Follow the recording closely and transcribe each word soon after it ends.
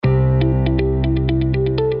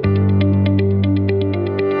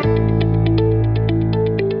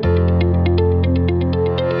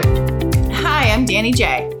Danny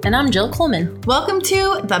J. And I'm Jill Coleman. Welcome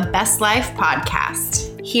to the Best Life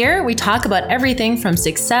Podcast. Here we talk about everything from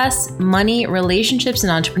success, money, relationships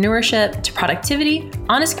and entrepreneurship, to productivity,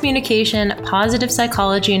 honest communication, positive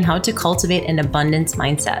psychology, and how to cultivate an abundance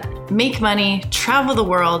mindset. Make money, travel the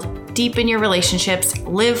world, deepen your relationships,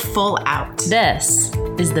 live full out. This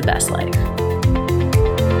is the best life.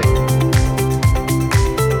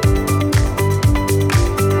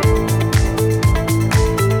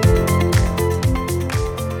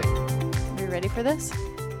 For this?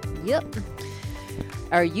 Yep.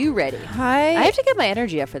 Are you ready? Hi. I have to get my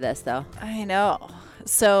energy up for this, though. I know.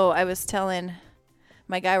 So I was telling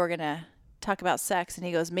my guy we're going to talk about sex, and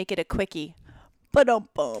he goes, make it a quickie.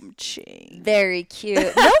 Ba-dum-bum, ching. Very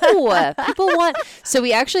cute. No, people want... So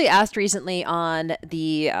we actually asked recently on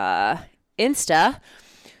the Insta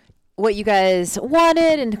what you guys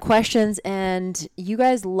wanted and questions, and you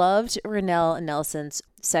guys loved Renelle Nelson's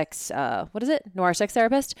sex, what is it? Noir sex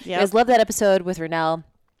therapist? Yep. You guys love that episode with Renelle.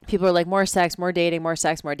 People are like, more sex, more dating, more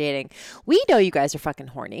sex, more dating. We know you guys are fucking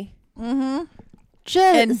horny. Mm-hmm.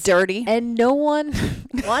 And dirty. And no one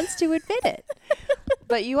wants to admit it.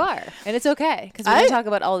 But you are. And it's okay, because we're going to talk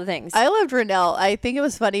about all the things. I loved Renelle. I think it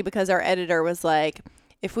was funny because our editor was like,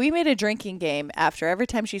 if we made a drinking game after every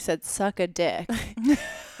time she said suck a dick.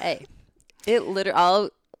 Hey, it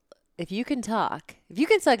literally... If you can talk, if you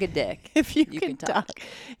can suck a dick, if you can talk.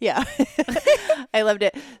 Yeah. I loved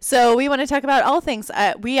it. So we want to talk about all things.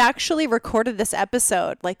 We actually recorded this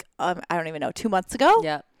episode like, I don't even know, 2 months ago.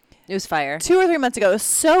 Yeah. It was fire. 2 or 3 months ago. It was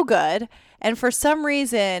so good. And for some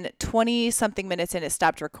reason, 20 something minutes in, it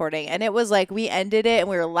stopped recording. And it was like, we ended it and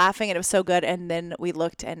we were laughing and it was so good. And then we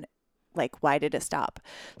looked and like, why did it stop?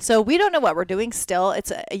 So we don't know what we're doing still.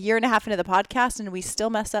 It's a year and a half into the podcast and we still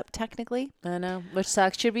mess up technically. I know, which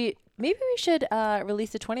sucks. Maybe we should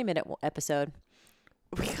release a 20-minute episode.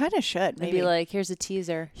 We kind of should. Maybe like, here's a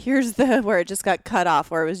teaser. Here's the where it just got cut off,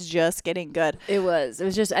 where it was just getting good. It was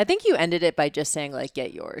just, I think you ended it by just saying like,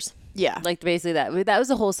 get yours. Yeah. Like basically that was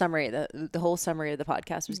the whole summary. The whole summary of the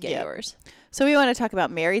podcast was get yours. So we want to talk about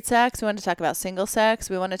married sex. We want to talk about single sex.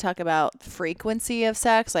 We want to talk about frequency of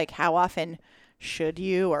sex. Like how often should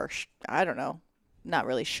you, or I don't know, not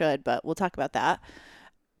really should, but we'll talk about that.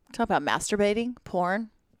 Talk about masturbating, porn.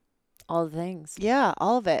 All the things. Yeah,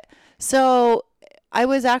 all of it. So I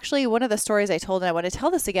was actually, one of the stories I told, and I want to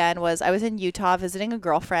tell this again, was I was in Utah visiting a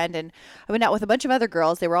girlfriend, and I went out with a bunch of other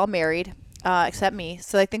girls. They were all married, except me.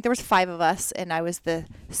 So I think there was 5 of us, and I was the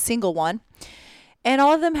single one. And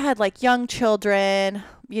all of them had like young children,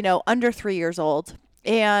 under 3 years old.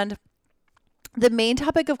 And the main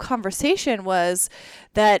topic of conversation was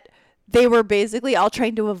that they were basically all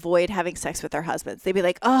trying to avoid having sex with their husbands. They'd be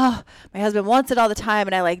like, oh, my husband wants it all the time.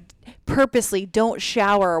 And I like purposely don't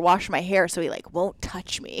shower or wash my hair. So he like won't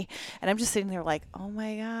touch me. And I'm just sitting there like, oh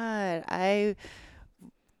my God, I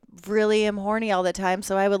really am horny all the time.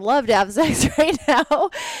 So I would love to have sex right now.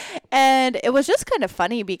 And it was just kind of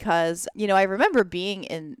funny because, I remember being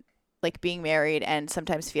married and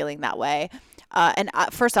sometimes feeling that way.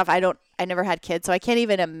 First off, I never had kids, so I can't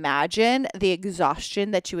even imagine the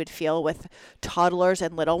exhaustion that you would feel with toddlers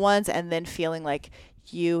and little ones, and then feeling like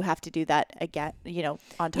you have to do that again,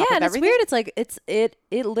 on top of everything. Yeah, it's weird. It's like,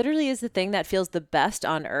 it literally is the thing that feels the best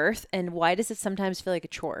on earth. And why does it sometimes feel like a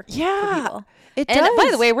chore? Yeah, for people? It and does. By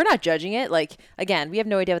the way, we're not judging it. Like, again, we have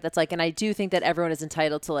no idea what that's like. And I do think that everyone is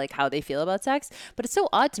entitled to like how they feel about sex. But it's so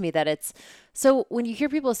odd to me that it's, so when you hear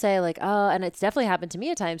people say like, oh, and it's definitely happened to me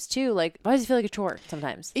at times too, like, why does it feel like a chore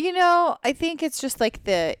sometimes? I think it's just like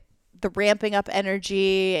the ramping up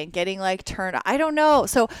energy and getting like turned. I don't know.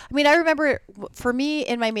 So, I remember for me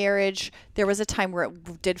in my marriage, there was a time where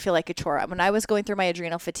it did feel like a chore. When I was going through my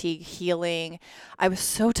adrenal fatigue healing, I was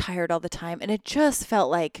so tired all the time. And it just felt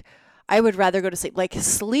like I would rather go to sleep. Like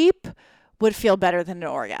sleep would feel better than an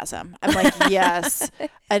orgasm. I'm like, yes,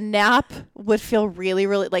 a nap would feel really,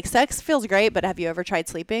 really like sex feels great. But have you ever tried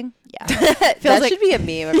sleeping? Yeah. That should be a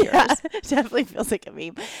meme of yours. Yeah, definitely feels like a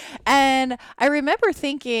meme. And I remember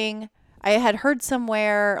thinking, I had heard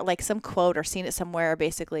somewhere like some quote or seen it somewhere,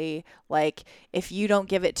 basically like, if you don't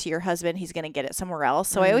give it to your husband, he's going to get it somewhere else.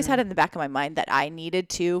 So I always had in the back of my mind that I needed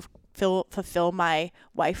to fulfill my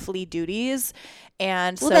wifely duties.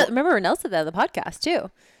 And remember Renelle said that on the podcast too.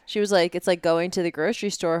 She was like, it's like going to the grocery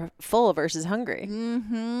store full versus hungry.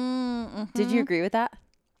 Mm-hmm, mm-hmm. Did you agree with that?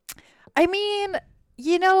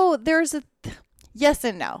 There's a yes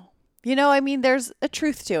and no. There's a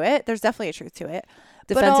truth to it. There's definitely a truth to it.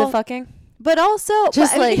 Defensive fucking? But also,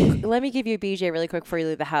 let me give you a BJ really quick before you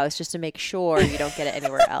leave the house, just to make sure you don't get it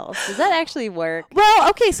anywhere else. Does that actually work? Well,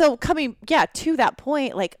 okay. So coming, to that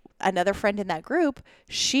point, like another friend in that group,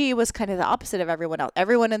 she was kind of the opposite of everyone else.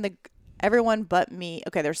 Everyone but me.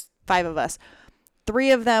 Okay, there's 5 of us.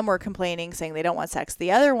 3 of them were complaining, saying they don't want sex.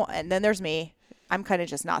 The other one, and then there's me. I'm kind of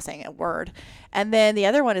just not saying a word. And then the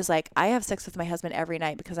other one is like, I have sex with my husband every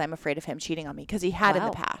night because I'm afraid of him cheating on me, because he had in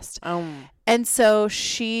the past. And so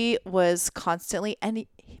she was constantly, and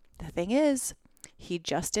the thing is, he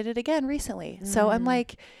just did it again recently. So I'm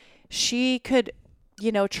like, she could,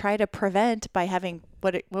 try to prevent by having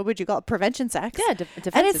what would you call it? Prevention sex. Yeah,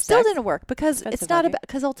 defensive and it still sex. didn't work because Defensive it's not fucking. about,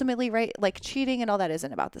 because ultimately, right, like cheating and all that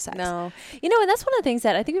isn't about the sex. No. And that's one of the things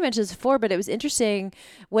that I think we mentioned this before, but it was interesting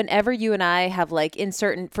whenever you and I have like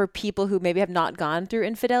for people who maybe have not gone through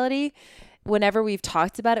infidelity, whenever we've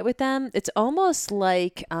talked about it with them, it's almost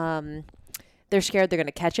like they're scared they're going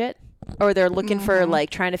to catch it, or they're looking for like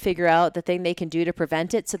trying to figure out the thing they can do to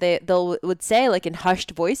prevent it. So they'll would say, like in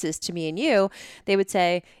hushed voices to me and you, they would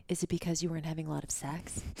say, is it because you weren't having a lot of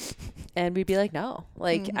sex? And we'd be like, no.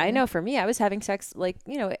 Like, I know for me, I was having sex like,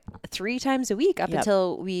 3 times a week up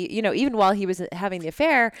until we, even while he was having the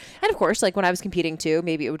affair. And of course, like when I was competing too,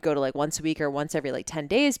 maybe it would go to like once a week or once every like 10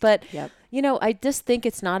 days. But, I just think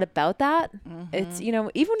it's not about that. It's, even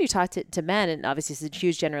when you talk to men, and obviously it's a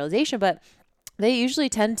huge generalization, but they usually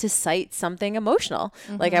tend to cite something emotional,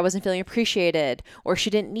 like I wasn't feeling appreciated, or she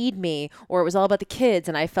didn't need me, or it was all about the kids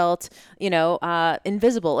and I felt,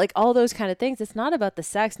 invisible, like all those kind of things. It's not about the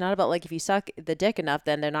sex, not about like if you suck the dick enough,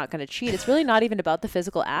 then they're not going to cheat. It's really not even about the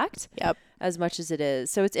physical act as much as it is.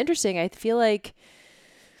 So it's interesting. I feel like,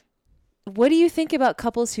 what do you think about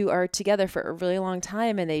couples who are together for a really long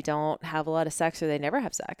time and they don't have a lot of sex, or they never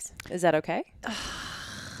have sex? Is that okay?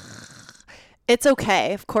 It's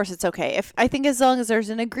okay. Of course it's okay. I think as long as there's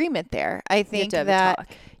an agreement there. I think that,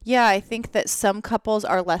 I think that some couples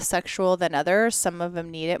are less sexual than others. Some of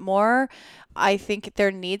them need it more. I think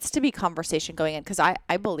there needs to be conversation going in, because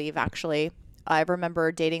I believe, actually, I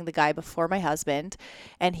remember dating the guy before my husband,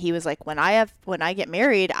 and he was like, when I get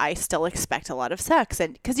married, I still expect a lot of sex.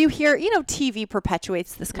 And because you hear, TV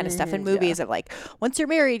perpetuates this kind of stuff in movies of like, once you're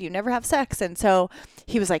married, you never have sex. And so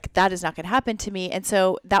he was like, that is not going to happen to me. And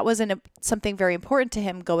so that was something very important to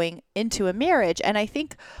him going into a marriage. And I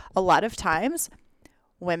think a lot of times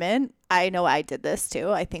women, I know I did this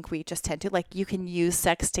too. I think we just tend to, like, you can use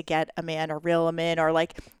sex to get a man or reel him in, or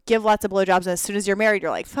like give lots of blowjobs, and as soon as you're married,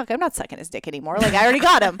 you're like, fuck, I'm not sucking his dick anymore. Like, I already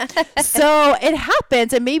got him. So it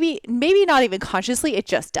happens, and maybe not even consciously, it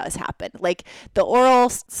just does happen. Like the oral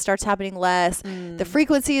starts happening less, the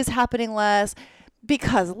frequency is happening less,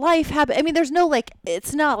 because life happens. I mean, there's no, like,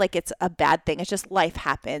 it's not like it's a bad thing. It's just life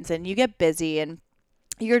happens, and you get busy, and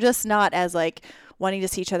you're just not as like wanting to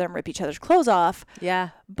see each other and rip each other's clothes off. Yeah.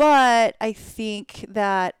 But I think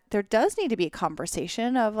that there does need to be a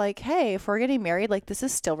conversation of like, hey, if we're getting married, like, this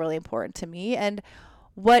is still really important to me. And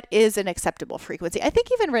what is an acceptable frequency? I think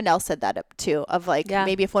even Renelle said that up too, of like,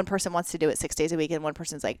 maybe if one person wants to do it 6 days a week and one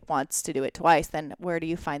person's like wants to do it twice, then where do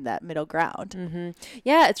you find that middle ground?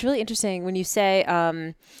 Yeah. It's really interesting when you say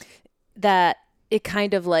that it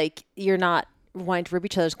kind of like you're not wanting to rip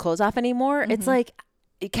each other's clothes off anymore. It's like,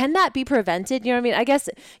 can that be prevented? You know what I mean? I guess,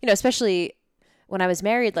 especially when I was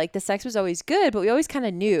married, like the sex was always good, but we always kind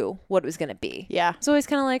of knew what it was going to be. Yeah. It's always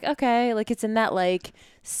kind of like, okay, like it's in that like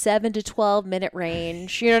 7 to 12 minute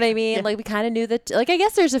range. You know what I mean? Like we kind of knew that, like, I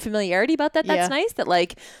guess there's a familiarity about that. That's nice that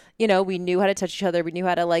like, we knew how to touch each other. We knew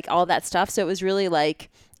how to like all that stuff. So it was really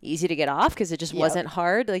like easy to get off because it just wasn't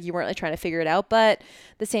hard. Like you weren't like trying to figure it out. But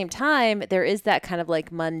at the same time, there is that kind of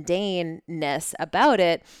like mundaneness about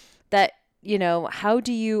it that, how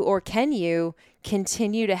do you, or can you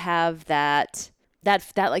continue to have that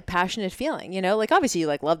like passionate feeling, like obviously you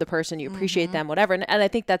like love the person, you appreciate them, whatever. And I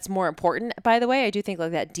think that's more important, by the way. I do think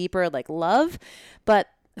like that deeper like love, but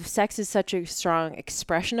sex is such a strong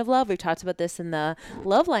expression of love. We've talked about this in the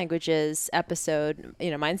love languages episode.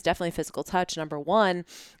 Mine's definitely physical touch, number one.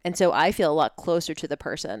 And so I feel a lot closer to the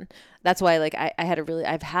person. That's why like I've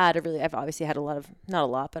obviously had not a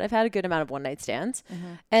lot, but I've had a good amount of one night stands.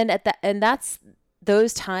 And that's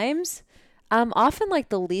those times I'm often like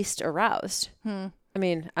the least aroused. I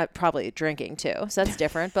mean, probably drinking too, so that's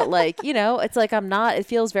different. But like, it's like it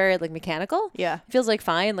feels very like mechanical. Yeah. It feels like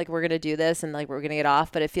fine, like we're going to do this and like we're going to get off,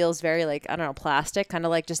 but it feels very like, I don't know, plastic, kind of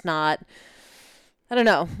like just not, I don't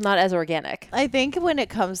know, not as organic. I think when it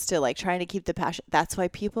comes to like trying to keep the passion, that's why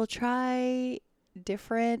people try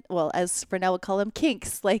different, well, as Renelle would call them,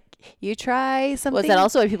 kinks. Like you try something. Was that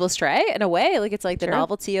also why people stray in a way? Like it's like the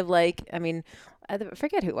novelty of like, I mean, I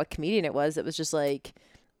forget what comedian it was. It was just like,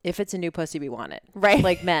 if it's a new pussy, we want it. Right.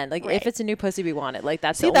 Like men. Like if it's a new pussy, we want it. Like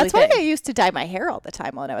that's the only thing. That's why I used to dye my hair all the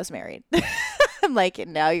time when I was married. I'm like,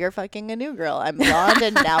 now you're fucking a new girl. I'm blonde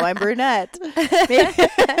and now I'm brunette.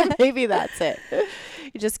 Maybe that's it.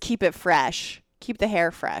 You just keep it fresh. Keep the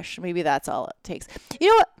hair fresh. Maybe that's all it takes. You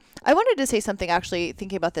know what? I wanted to say something actually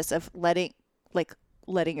thinking about this of letting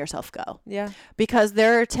yourself go. Yeah. Because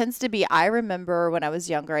there tends to be, I remember when I was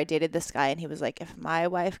younger, I dated this guy and he was like, if my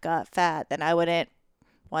wife got fat, then I wouldn't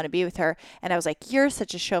want to be with her. And I was like, you're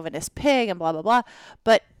such a chauvinist pig and blah, blah, blah.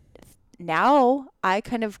 But now I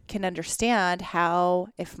kind of can understand how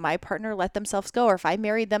if my partner let themselves go, or if I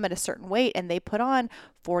married them at a certain weight and they put on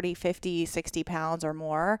 40, 50, 60 pounds or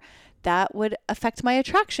more, that would affect my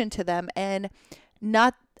attraction to them. And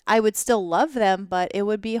I would still love them, but it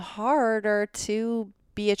would be harder to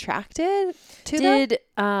be attracted to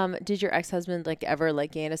them. Did your ex-husband ever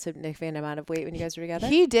gain a significant amount of weight when you guys were together?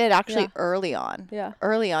 He did actually early on. Yeah.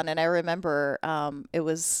 Early on. And I remember it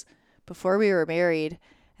was before we were married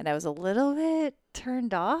and I was a little bit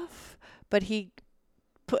turned off, but he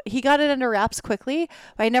got it under wraps quickly.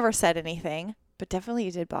 I never said anything, but definitely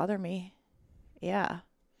it did bother me. Yeah.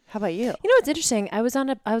 How about you? You know what's interesting? I was on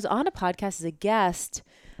a podcast as a guest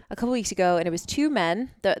a couple weeks ago, and it was two men.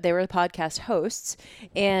 They were the podcast hosts,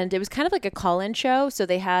 and it was kind of like a call-in show. So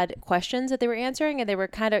they had questions that they were answering, and they were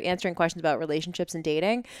kind of answering questions about relationships and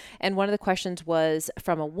dating. And one of the questions was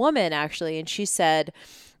from a woman, actually, and she said,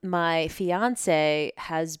 my fiance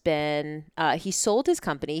has been, he sold his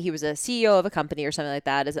company. He was a CEO of a company or something like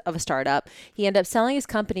that, of a startup. He ended up selling his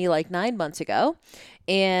company 9 months ago.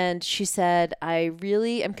 And she said, I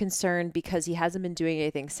really am concerned because he hasn't been doing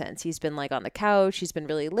anything since. He's been on the couch. He's been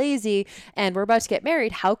really lazy, and we're about to get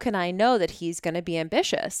married. How can I know that he's going to be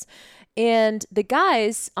ambitious? And the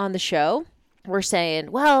guys on the show were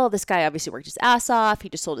saying, well, this guy obviously worked his ass off. He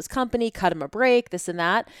just sold his company, cut him a break, this and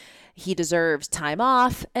that. He deserves time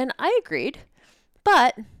off. And I agreed.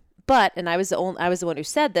 But, and I was the one who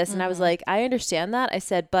said this, and I was like, I understand that. I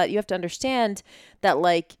said, but you have to understand that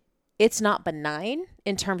it's not benign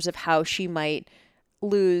in terms of how she might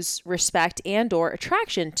lose respect and or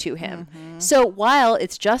attraction to him. So while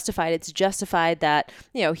it's justified that,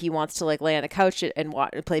 he wants to lay on the couch and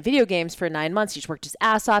play video games for 9 months. He just worked his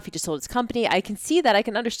ass off. He just sold his company. I can see that. I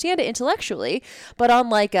can understand it intellectually, but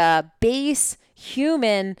on a base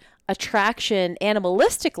human attraction,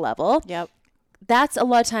 animalistic level, Yep. that's a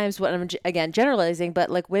lot of times what I'm, again, generalizing,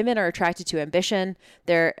 but women are attracted to ambition.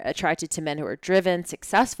 They're attracted to men who are driven,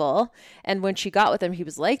 successful. And when she got with him, he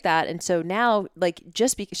was like that. And so now,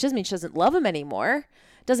 just because she doesn't mean she doesn't love him anymore,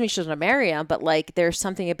 doesn't mean she doesn't want to marry him, but there's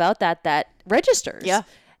something about that registers. Yeah.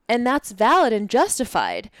 And that's valid and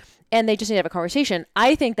justified. And they just need to have a conversation.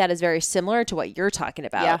 I think that is very similar to what you're talking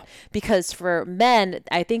about. Yeah. Because for men,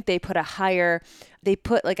 I think they put a higher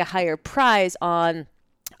prize on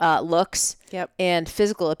looks and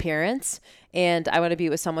physical appearance. And I want to be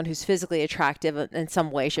with someone who's physically attractive in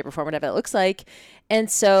some way, shape, or form, whatever it looks like.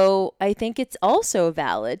 And so I think it's also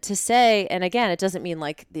valid to say, and again, it doesn't mean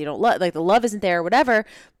you don't love, the love isn't there or whatever,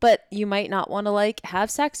 but you might not want to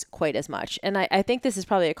have sex quite as much. And I think this is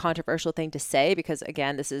probably a controversial thing to say because,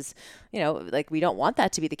 again, this is, we don't want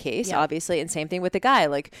that to be the case, obviously. And same thing with the guy,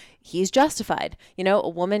 he's justified. A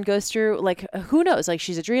woman goes through, who knows,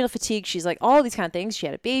 she's adrenal fatigue. She's all these kind of things. She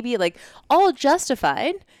had a baby, all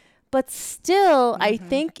justified. But still, I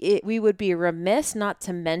think we would be remiss not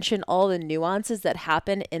to mention all the nuances that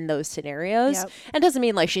happen in those scenarios. Yep. And it doesn't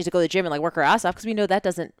mean she needs to go to the gym and work her ass off, because we know that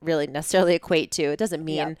doesn't really necessarily equate to. It doesn't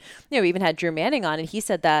mean, we even had Drew Manning on and he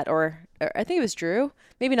said that, or I think it was Drew,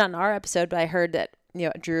 maybe not in our episode, but I heard that,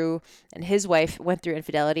 Drew and his wife went through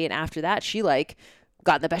infidelity, and after that, she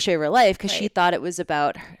got in the best shape of her life because she thought it was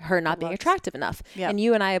about her not being attractive enough. Yep. And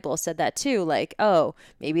you and I both said that too. Oh,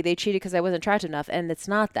 maybe they cheated because I wasn't attractive enough. And it's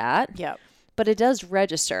not that. Yep. But it does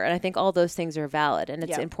register. And I think all those things are valid. And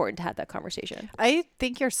it's important to have that conversation. I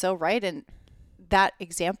think you're so right. And that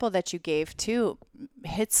example that you gave too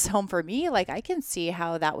hits home for me. I can see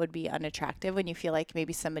how that would be unattractive when you feel like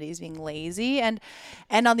maybe somebody's being lazy. And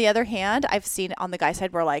on the other hand, I've seen on the guy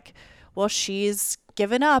side where well, she's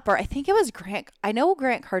given up, or I think it was Grant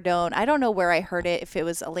Cardone. I don't know where I heard it, if it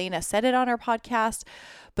was Elena said it on her podcast,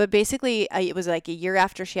 but basically it was a year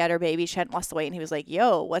after she had her baby, she hadn't lost the weight, and he was like,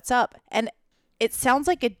 yo, what's up? And it sounds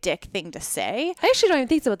like a dick thing to say. I actually don't even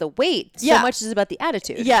think it's about the weight so much as about the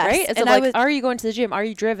attitude. Yes. Right? It's are you going to the gym? Are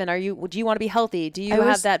you driven? Do you want to be healthy? Do you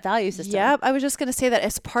have that value system? Yeah, I was just going to say that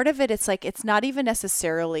as part of it, it's it's not even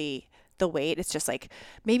necessarily the weight. It's just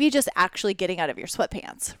maybe just actually getting out of your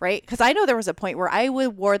sweatpants, right? Because I know there was a point where I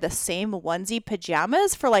wore the same onesie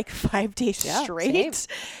pajamas for 5 days straight.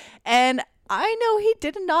 Same. And I know he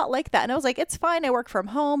did not like that. And I was like, it's fine. I work from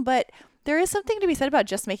home, but there is something to be said about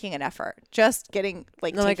just making an effort, just getting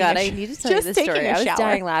like. Oh my God, I need to tell you this story. I was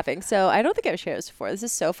dying laughing. So I don't think I've shared this before. This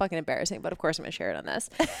is so fucking embarrassing, but of course I'm going to share it on this.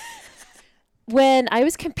 When I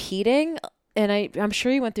was competing, and I'm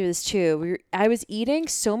sure you went through this too, I was eating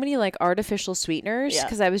so many like artificial sweeteners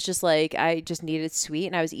because I was just like, I just needed sweet.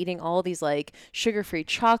 And I was eating all these like sugar-free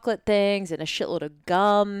chocolate things and a shitload of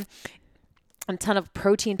gum. A ton of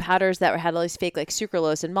protein powders that had all these fake like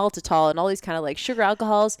sucralose and maltitol and all these kind of like sugar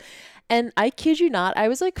alcohols. And I kid you not, I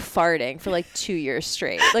was like farting for like 2 years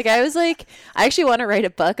straight. Like I was like, I actually want to write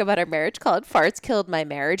a book about our marriage called Farts Killed My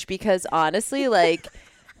Marriage, because honestly, like,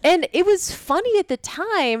 and it was funny at the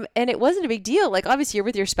time and it wasn't a big deal. Like obviously you're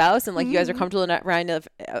with your spouse and like you guys are comfortable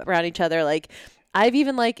around each other. Like I've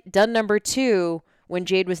even like done number 2 when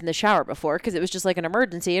Jade was in the shower before, because it was just like an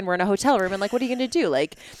emergency and we're in a hotel room and like, what are you going to do?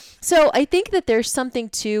 Like, so I think that there's something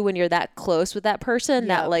too when you're that close with that person,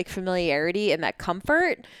 that like familiarity and that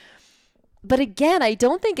comfort. But again, I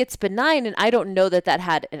don't think it's benign, and I don't know that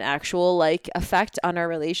had an actual like effect on our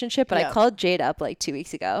relationship. But I called Jade up like 2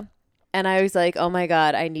 weeks ago and I was like, oh my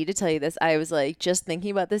God, I need to tell you this. I was like just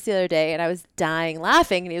thinking about this the other day and I was dying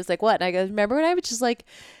laughing. And he was like, what? And I go, remember when I would just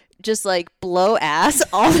like blow ass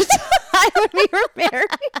all the time when we were married?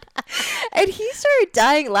 And he started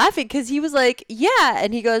dying laughing because he was like, yeah.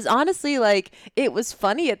 And he goes, honestly, like it was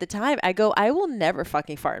funny at the time. I go, I will never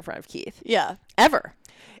fucking fart in front of Keith. Yeah. Ever.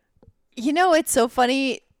 You know, it's so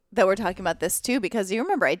funny that we're talking about this too, because you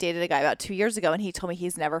remember I dated a guy about 2 years ago and he told me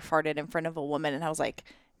he's never farted in front of a woman. And I was like,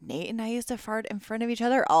 Nate and I used to fart in front of each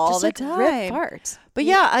other all the time. Rip fart. But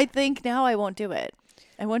yeah, I think now I won't do it.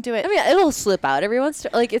 I won't do it. I mean, it'll slip out every once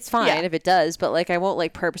in like it's fine if it does, but like I won't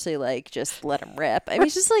like purposely like just let him rip. I mean,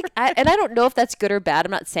 it's just like, I don't know if that's good or bad.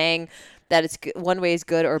 I'm not saying that it's one way is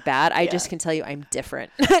good or bad. I just can tell you I'm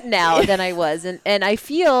different now than I was, and I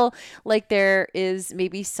feel like there is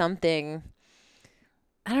maybe something,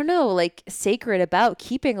 I don't know, like sacred about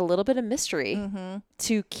keeping a little bit of mystery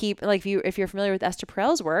to keep, like if you're familiar with Esther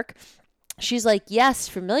Perel's work. She's like, yes,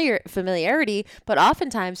 familiarity, but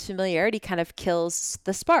oftentimes familiarity kind of kills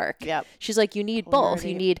the spark. Yep. She's like, you need both.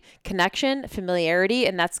 You need connection, familiarity,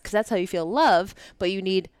 and that's how you feel love, but you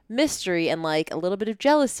need mystery and like a little bit of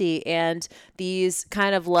jealousy and these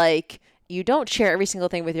kind of like, you don't share every single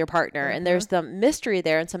thing with your partner, and there's the mystery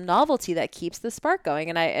there and some novelty that keeps the spark going.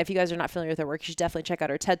 And if you guys are not familiar with her work, you should definitely check out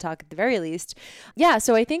her TED Talk at the very least. Yeah,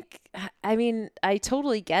 so I think, I mean, I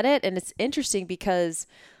totally get it, and it's interesting because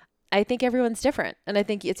I think everyone's different, and I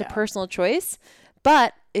think it's a personal choice.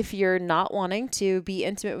 But if you're not wanting to be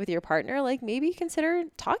intimate with your partner, like maybe consider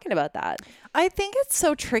talking about that. I think it's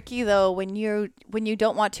so tricky though when you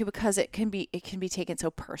don't want to, because it can be taken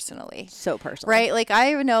so personally. So personal. Right? Like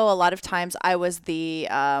I know a lot of times I was the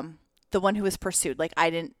one who was pursued. Like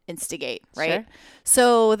I didn't instigate, right? Sure.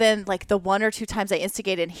 So then like the 1 or 2 times I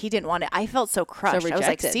instigated and he didn't want it, I felt so crushed. I was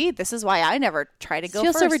like, see, this is why I never try to go first.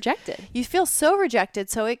 You feel so rejected. You feel so rejected.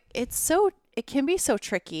 So it can be so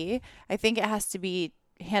tricky. I think it has to be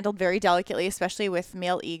handled very delicately, especially with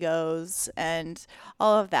male egos and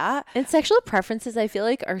all of that. And sexual preferences, I feel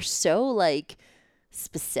like, are so like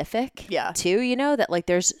specific too, you know, that like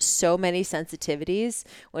there's so many sensitivities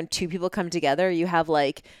when 2 people come together. You have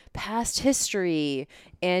like past history,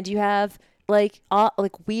 and you have like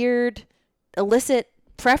weird illicit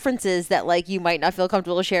preferences that like you might not feel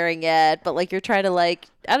comfortable sharing yet, but like you're trying to like,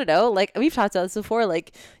 I don't know, like we've talked about this before,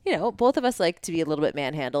 like, you know, both of us like to be a little bit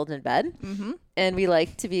manhandled in bed, and we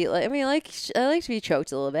like to be like, I mean, like I like to be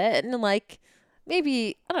choked a little bit, and then like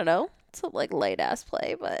maybe, I don't know, some like light ass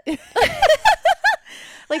play, but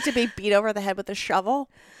like to be beat over the head with a shovel.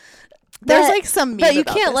 There's like some meme, but you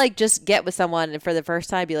about can't this. like just get with someone and for the first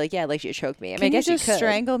time be like, yeah, I'd like you to choke me. I mean, I guess you just you could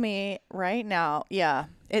strangle me right now. Yeah,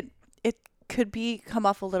 it could come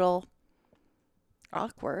off a little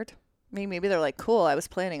awkward. I mean, maybe they're like, cool, I was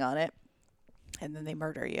planning on it, and then they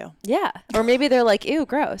murder you. Yeah, or maybe they're like, ew,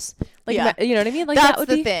 gross. Like, you know what I mean? Like that's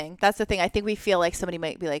the thing. That's the thing. I think we feel like somebody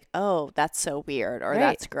might be like, oh, that's so weird, or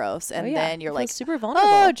that's gross, and then you're like, super vulnerable.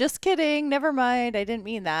 Oh, just kidding. Never mind. I didn't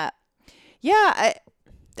mean that. Yeah,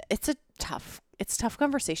 it's tough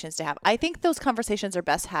conversations to have. I think those conversations are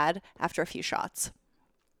best had after a few shots.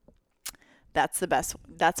 That's the best.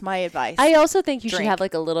 That's my advice. I also think you should have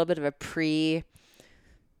like a little bit of a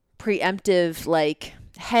preemptive, like,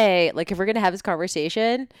 hey, like if we're going to have this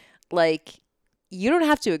conversation, like you don't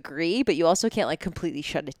have to agree, but you also can't like completely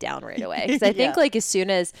shut it down right away. Because I think Yeah. like as soon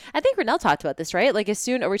as, I think Renelle talked about this, right? Like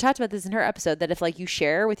or we talked about this in her episode, that if like you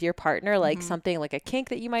share with your partner like something like a kink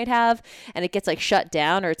that you might have, and it gets like shut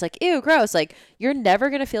down, or it's like, ew, gross, like you're never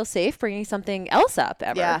going to feel safe bringing something else up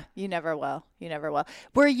ever. Yeah, you never will. You never will.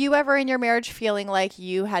 Were you ever in your marriage feeling like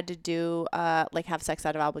you had to do like have sex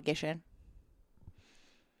out of obligation?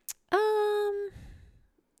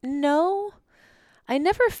 No. I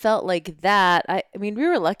never felt like that. I mean, we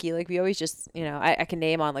were lucky. Like we always just, I can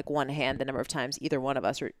name on like one hand the number of times either one of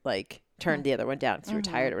us were like turned the other one down because we were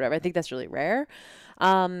tired or whatever. I think that's really rare.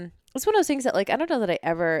 It's one of those things that like, I don't know that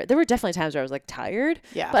there were definitely times where I was like tired.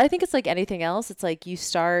 Yeah. But I think it's like anything else. It's like you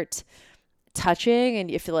start touching,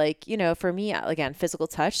 and you feel like, for me, again, physical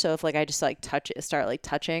touch. So if like I just like start like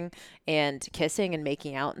touching and kissing and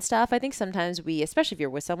making out and stuff, I think sometimes especially if you're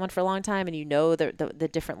with someone for a long time and the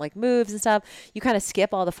different like moves and stuff, you kind of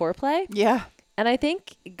skip all the foreplay. Yeah. And I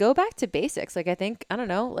think go back to basics. Like I think, I don't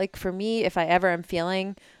know, like for me, if I ever am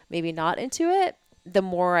feeling maybe not into it, the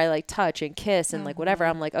more I like touch and kiss and like whatever,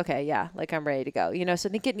 I'm like, okay, yeah, like I'm ready to go, So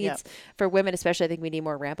I think it needs, for women especially, I think we need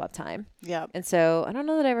more ramp up time. Yeah. And so I don't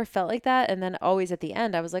know that I ever felt like that. And then always at the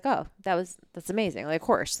end, I was like, oh, that's amazing. Like, of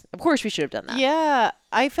course we should have done that. Yeah.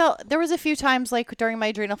 I felt there was a few times like during my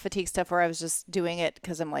adrenal fatigue stuff where I was just doing it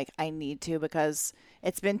because I'm like, I need to, because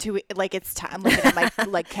it's been like it's time. I'm looking at my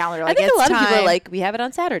like calendar. Like, I think it's a lot of people are time. like, we have it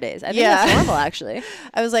on Saturdays. I think that's normal, actually.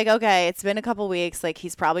 I was like, okay, it's been a couple weeks. Like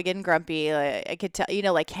he's probably getting grumpy. Like, I could tell,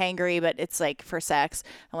 like hangry, but it's like for sex.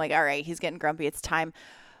 I'm like, all right, he's getting grumpy. It's time.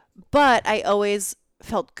 But I always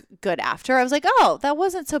felt good after. I was like, oh, that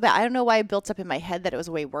wasn't so bad. I don't know why I built up in my head that it was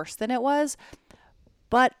way worse than it was.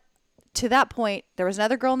 But to that point, there was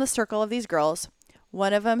another girl in the circle of these girls.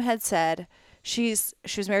 One of them had said, she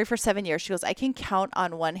was married for 7 years. She goes, I can count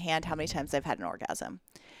on one hand how many times I've had an orgasm.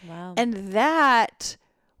 Wow. And that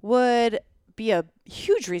would be a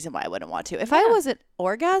huge reason why I wouldn't want to. If I wasn't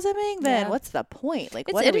orgasming, then what's the point? Like,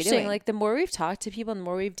 it's what are we interesting. doing? Like the more we've talked to people and the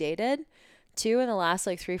more we've dated too, in the last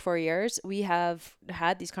like 3-4 years, we have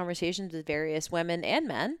had these conversations with various women and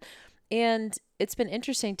men. And it's been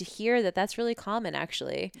interesting to hear that that's really common,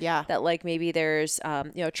 actually. Yeah. That like maybe there's,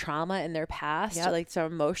 trauma in their past, or like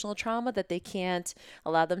some emotional trauma that they can't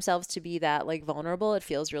allow themselves to be that like vulnerable. It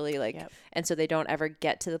feels really like, and so they don't ever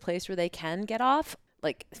get to the place where they can get off,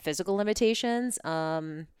 like physical limitations.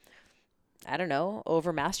 I don't know,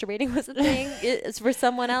 over masturbating was a thing. It's for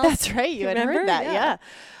someone else. That's right. You had heard that. Yeah.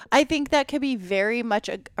 I think that could be very much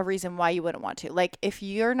a reason why you wouldn't want to. Like if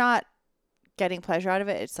you're not getting pleasure out of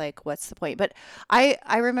it, it's like, what's the point? But I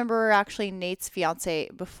remember actually Nate's fiance,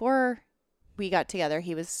 before we got together,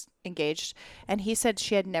 he was engaged, and he said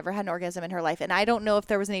she had never had an orgasm in her life. And I don't know if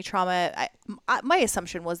there was any trauma. My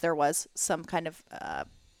assumption was there was some kind of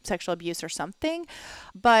sexual abuse or something,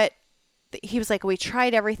 but he was like, we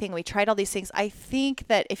tried everything. We tried all these things. I think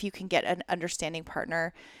that if you can get an understanding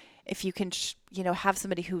partner, if you can, have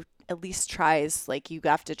somebody who at least tries, like you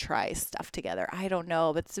have to try stuff together. I don't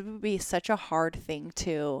know, but it would be such a hard thing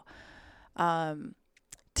to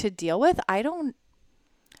deal with. I'm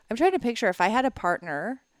trying to picture if I had a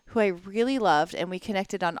partner who I really loved and we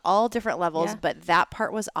connected on all different levels, but that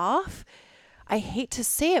part was off. I hate to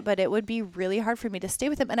say it, but it would be really hard for me to stay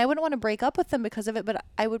with them. And I wouldn't want to break up with them because of it, but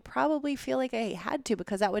I would probably feel like I had to,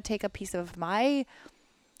 because that would take a piece of my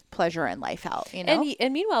pleasure in life out,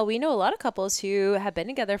 And meanwhile, we know a lot of couples who have been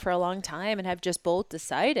together for a long time and have just both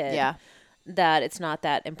decided that it's not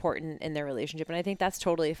that important in their relationship. And I think that's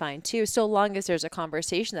totally fine too, so long as there's a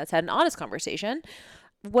conversation that's had, an honest conversation.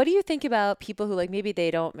 What do you think about people who like maybe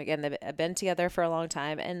they've been together for a long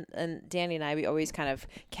time, and Danny and I, we always kind of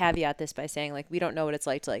caveat this by saying like we don't know what it's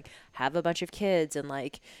like to like have a bunch of kids and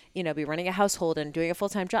like be running a household and doing a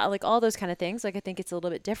full-time job, like all those kind of things. Like I think it's a little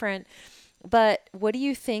bit different. But what do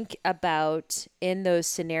you think about in those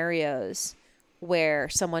scenarios where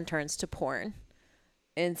someone turns to porn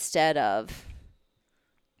instead of?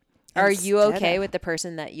 Are you okay with the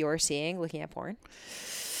person that you're seeing looking at porn?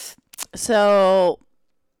 So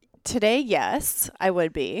today, yes, I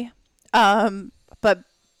would be. But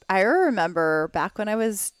I remember back when I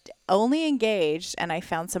was only engaged and I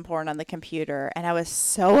found some porn on the computer and I was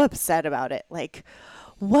so upset about it. Like,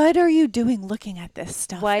 what are you doing looking at this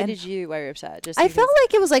stuff? Why were you upset? I felt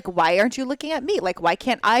like it was like, why aren't you looking at me? Like, why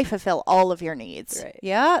can't I fulfill all of your needs? Right.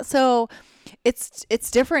 Yeah. So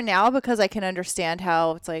it's different now because I can understand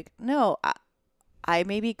how it's like, no, I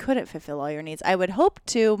maybe couldn't fulfill all your needs. I would hope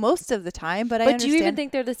to most of the time, but I understand. But do you even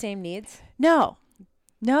think they're the same needs? No,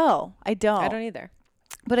 I don't. I don't either.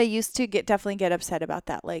 But I used to definitely get upset about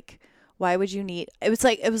that. Like, why would you need, it was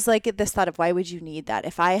like this thought of, why would you need that?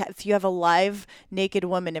 If you have a live naked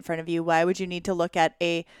woman in front of you, why would you need to look at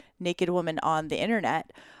a naked woman on the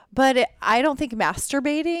internet? But I don't think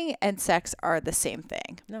masturbating and sex are the same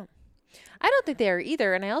thing. No, I don't think they are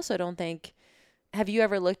either. And I also don't think, have you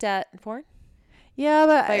ever looked at porn? Yeah,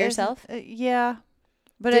 but by yourself? Yeah.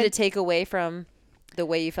 But did it take away from the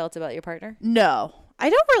way you felt about your partner? No,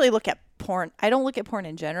 I don't really look at porn. I don't look at porn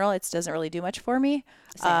in general. It doesn't really do much for me.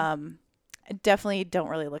 I definitely don't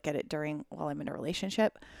really look at it while I'm in a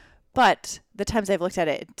relationship. But the times I've looked at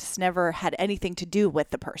it, it just never had anything to do with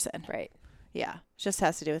the person. Right. Yeah. It just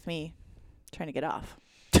has to do with me trying to get off.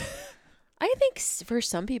 I think for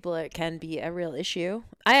some people it can be a real issue.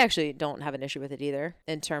 I actually don't have an issue with it either,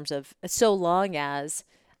 in terms of so long as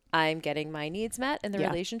I'm getting my needs met in the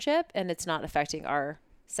relationship and it's not affecting our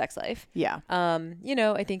sex life. Yeah.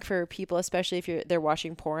 I think for people, especially if they're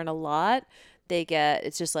watching porn a lot,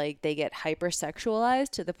 it's just like they get hypersexualized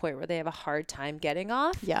to the point where they have a hard time getting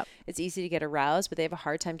off. Yeah. It's easy to get aroused, but they have a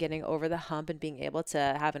hard time getting over the hump and being able to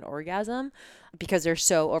have an orgasm because they're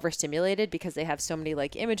so overstimulated, because they have so many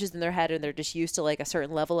like images in their head and they're just used to like a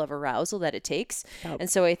certain level of arousal that it takes. Oh. And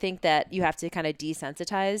so I think that you have to kind of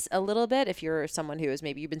desensitize a little bit if you're someone who is,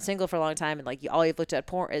 maybe you've been single for a long time and like all you've looked at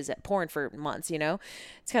porn for months,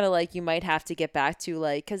 it's kind of like you might have to get back to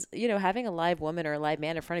like, because having a live woman or a live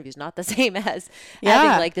man in front of you is not the same as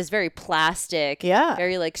having like this very plastic,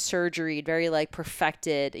 very like surgery, very like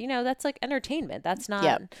perfected, that's like entertainment. That's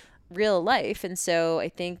not real life. And so I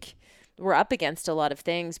think we're up against a lot of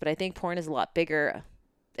things, but I think porn is a lot bigger.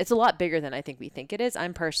 It's a lot bigger than I think we think it is.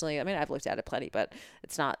 I've looked at it plenty, but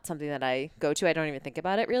it's not something that I go to. I don't even think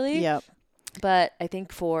about it really. Yep. But I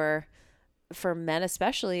think for men,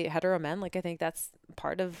 especially hetero men, like I think that's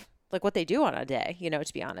part of like what they do on a day,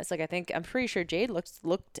 to be honest. Like I'm pretty sure Jade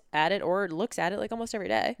looked at it or looks at it like almost every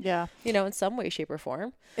day. Yeah. In some way, shape or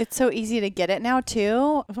form. It's so easy to get it now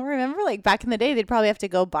too. Remember like back in the day, they'd probably have to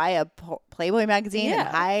go buy a Playboy magazine and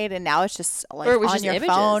hide. And now it's just like on just your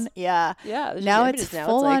images. phone. Yeah. Yeah. Now it's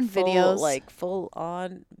full on videos. Full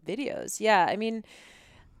on videos. Yeah. And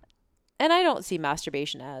I don't see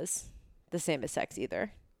masturbation as the same as sex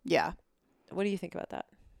either. Yeah. What do you think about that?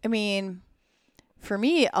 For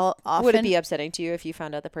me, I'll often... Would it be upsetting to you if you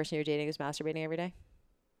found out the person you're dating is masturbating every day?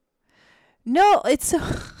 No, it's so...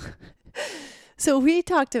 So we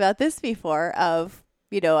talked about this before of,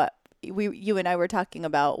 you and I were talking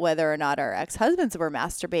about whether or not our ex-husbands were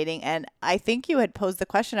masturbating. And I think you had posed the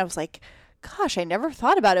question. I was like, gosh, I never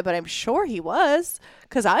thought about it, but I'm sure he was,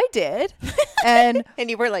 because I did. And and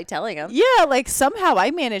you were like telling him. Yeah, like somehow I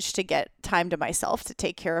managed to get time to myself to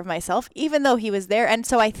take care of myself, even though he was there. And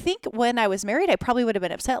so I think when I was married, I probably would have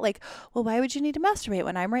been upset, like, well, why would you need to masturbate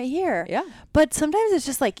when I'm right here? Yeah. But sometimes it's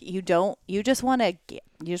just like you just want to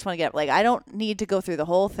get up. Like, I don't need to go through the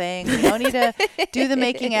whole thing. We don't need to do the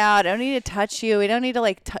making out. I don't need to touch you. We don't need to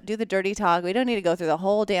like do the dirty talk. We don't need to go through the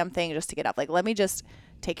whole damn thing just to get up. Like, let me just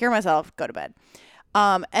take care of myself, go to bed.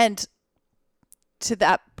 And to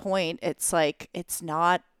that point, it's like, it's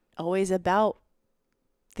not always about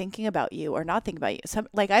thinking about you or not thinking about you.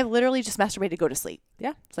 I literally just masturbate to go to sleep.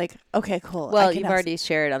 Yeah. It's like, okay, cool. Well, you've already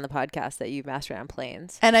shared on the podcast that you masturbate on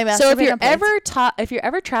planes. And I masturbate so if you're on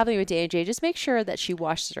ever traveling with D&J, just make sure that she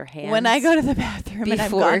washes her hands when I go to the bathroom and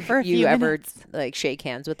I'm gone for a few minutes. Like shake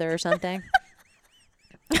hands with her or something.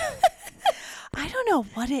 I don't know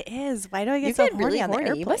what it is. Why do I get so horny really on the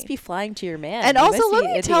airplane? You must be flying to your man. And also, let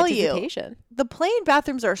me tell you, the plane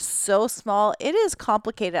bathrooms are so small. It is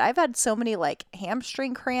complicated. I've had so many like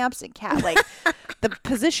hamstring cramps and the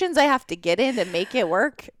positions I have to get in to make it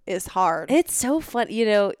work is hard. It's so fun.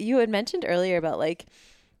 You had mentioned earlier about like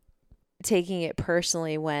taking it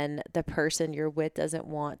personally when the person you're with doesn't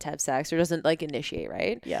want to have sex or doesn't like initiate,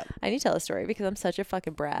 right? Yeah. I need to tell a story because I'm such a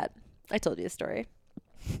fucking brat. I told you a story.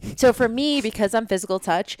 So for me, because I'm physical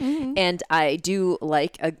touch and I do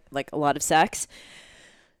like a lot of sex,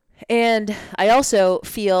 and I also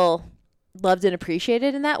feel loved and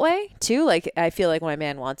appreciated in that way too. Like I feel like when a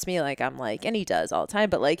man wants me, like I'm like, and he does all the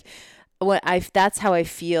time, but like that's how I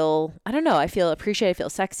feel. I don't know. I feel appreciated. I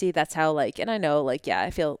feel sexy. That's how and I know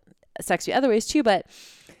I feel sexy other ways too. But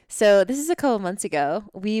so this is a couple months ago.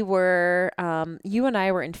 We were, you and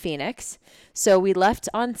I were in Phoenix. So we left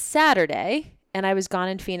on Saturday. And I was gone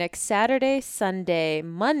in Phoenix Saturday, Sunday,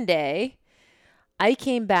 Monday. I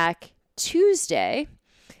came back Tuesday,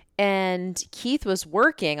 and Keith was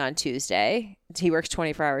working on Tuesday. He works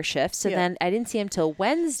 24-hour shifts. So then I didn't see him till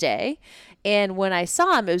Wednesday. And when I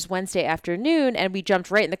saw him, it was Wednesday afternoon, and we jumped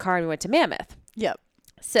right in the car and we went to Mammoth. Yep.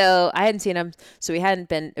 So I hadn't seen him. So we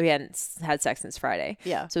hadn't had sex since Friday.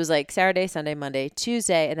 Yeah. So it was like Saturday, Sunday, Monday,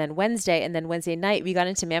 Tuesday, and then Wednesday. And then Wednesday night, we got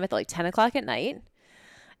into Mammoth at like 10 o'clock at night.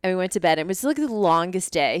 And we went to bed. It was like the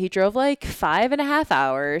longest day. He drove like 5.5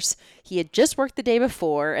 hours. He had just worked the day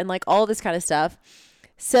before and like all this kind of stuff.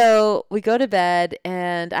 So we go to bed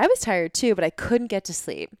and I was tired too, but I couldn't get to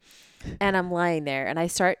sleep. And I'm lying there and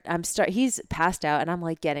he's passed out and I'm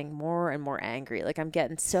like getting more and more angry. Like I'm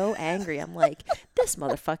getting so angry. I'm like, this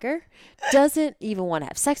motherfucker doesn't even want to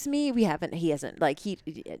have sex with me. We haven't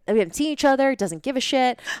seen each other. Doesn't give a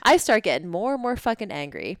shit. I start getting more and more fucking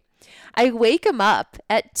angry. I wake him up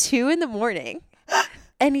at 2 a.m.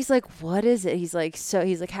 and he's like, what is it? He's like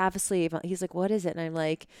half asleep. He's like, what is it? And I'm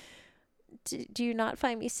like, do you not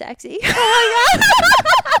find me sexy? Oh my God.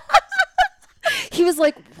 He was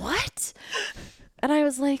like, what? And I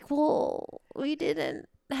was like, well, we didn't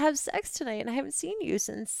have sex tonight and I haven't seen you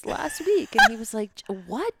since last week. And he was like,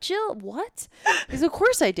 what, Jill? What? He's like, of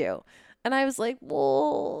course I do. And I was like,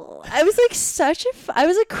 well, I was like I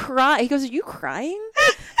was like crying. He goes, are you crying?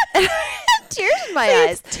 And I had tears in my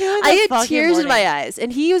eyes. I had tears in my eyes.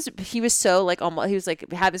 And he was so like, almost, he was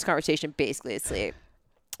like having this conversation basically asleep.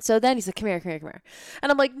 So then he's like, come here.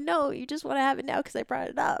 And I'm like, no, you just want to have it now because I brought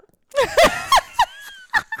it up.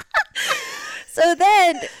 So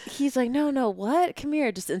then he's like, no, what? Come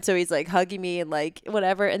here. And so he's like hugging me and like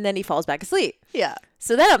whatever. And then he falls back asleep. Yeah.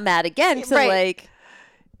 So then I'm mad again. Because I'm like,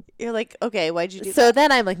 you're like, okay, why'd you do that? So then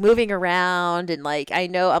I'm like moving around and like, I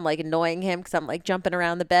know I'm like annoying him because I'm like jumping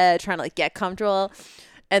around the bed trying to like get comfortable.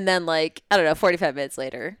 And then like, I don't know, 45 minutes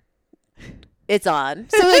later, it's on.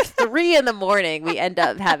 So like 3 a.m, we end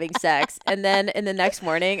up having sex. And then in the next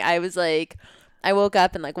morning, I was like, I woke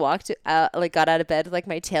up and like walked out, like got out of bed with like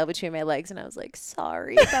my tail between my legs. And I was like,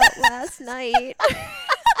 sorry about last night.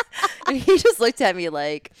 And he just looked at me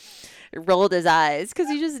like, rolled his eyes because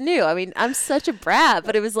he just knew. I mean, I'm such a brat,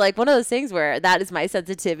 but it was like one of those things where that is my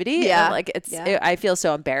sensitivity. Yeah. And like I feel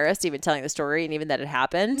so embarrassed even telling the story and even that it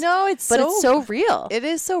happened. No, it's so real. It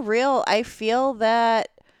is so real. I feel that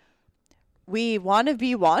we want to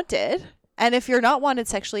be wanted. And if you're not wanted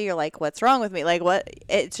sexually, you're like, what's wrong with me? Like, what?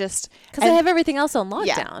 It's just because I have everything else on lockdown.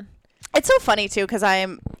 Yeah. It's so funny too because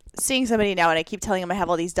I'm seeing somebody now and I keep telling them I have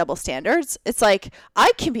all these double standards. It's like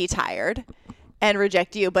I can be tired and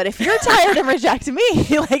reject you, but if you're tired and reject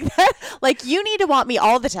me like that, like you need to want me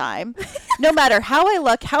all the time, no matter how I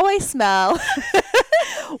look, how I smell.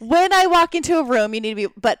 When I walk into a room, you need to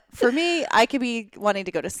be, but for me, I could be wanting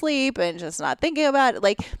to go to sleep and just not thinking about it.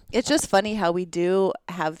 Like, it's just funny how we do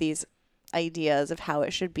have these ideas of how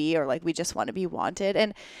it should be, or like we just want to be wanted,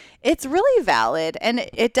 and it's really valid, and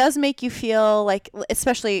it does make you feel like,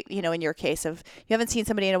 especially in your case of you haven't seen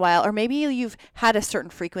somebody in a while, or maybe you've had a certain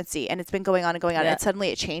frequency and it's been going on and suddenly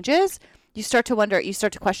it changes. You start to wonder, you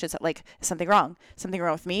start to question, like, is something wrong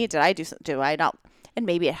with me? Do I not? And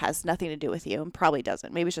maybe it has nothing to do with you, and probably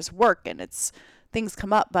doesn't. Maybe it's just work and it's things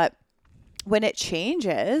come up, but when it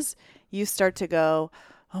changes, you start to go,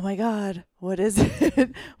 oh my God, what is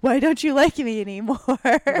it? Why don't you like me anymore?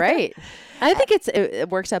 Right. I think it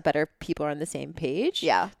works out better if people are on the same page.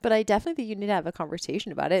 Yeah. But I definitely think you need to have a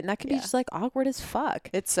conversation about it. And that could be just like awkward as fuck.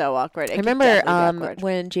 It's so awkward. I remember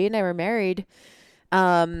when Jade and I were married,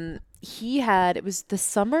 it was the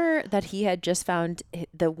summer that he had just found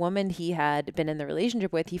the woman he had been in the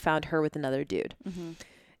relationship with. He found her with another dude. Mm-hmm.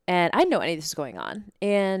 And I didn't know any of this was going on.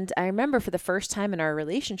 And I remember for the first time in our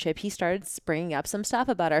relationship, he started bringing up some stuff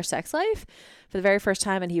about our sex life for the very first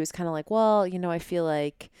time. And he was kind of like, well, I feel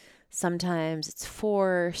like sometimes it's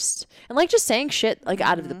forced. And like just saying shit like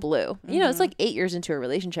out of the blue. Mm-hmm. It's like 8 years into a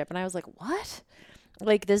relationship. And I was like, what?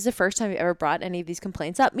 Like, this is the first time you ever brought any of these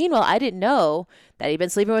complaints up. Meanwhile, I didn't know that he'd been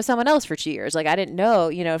sleeping with someone else for 2 years. Like, I didn't know,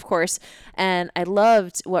 of course. And I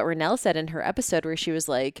loved what Renelle said in her episode where she was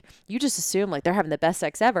like, you just assume like they're having the best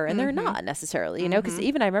sex ever. And they're not necessarily, because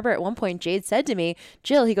even I remember at one point Jade said to me,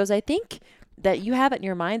 Jill, he goes, I think that you have it in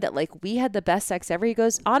your mind that like we had the best sex ever. He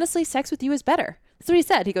goes, honestly, sex with you is better. That's what he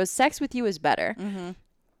said. He goes, sex with you is better. Mm-hmm.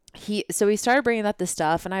 So he started bringing up this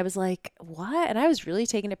stuff and I was like, what? And I was really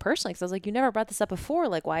taking it personally because I was like, you never brought this up before.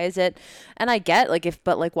 Like, why is it? And I get like,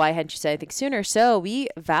 but like, why hadn't you said anything sooner? So we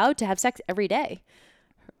vowed to have sex every day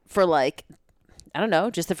for like, I don't know,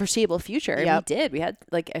 just the foreseeable future. And we did. We had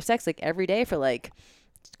like sex like every day for like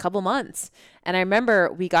a couple months. And I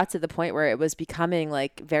remember we got to the point where it was becoming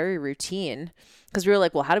like very routine because we were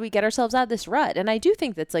like, well, how do we get ourselves out of this rut? And I do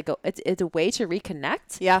think that's like, it's a way to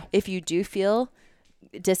reconnect. Yeah. If you do feel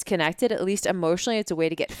disconnected, at least emotionally, it's a way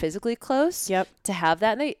to get physically close. Yep. To have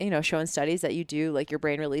that, and they, show in studies that you do, like your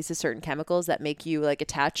brain releases certain chemicals that make you like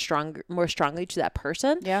attach more strongly to that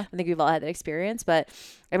person. Yeah. I think we've all had that experience. But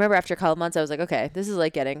I remember after a couple of months, I was like, okay, this is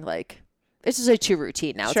like getting like, it's just like too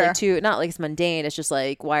routine now. Sure. It's like too, not like it's mundane. It's just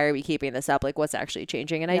like, why are we keeping this up? Like what's actually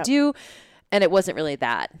changing? And I Yep. do, and it wasn't really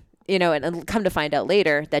that. And come to find out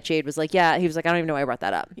later that Jade was like, yeah, he was like, I don't even know why I brought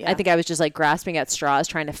that up. Yeah. I think I was just like grasping at straws,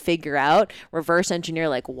 trying to figure out, reverse engineer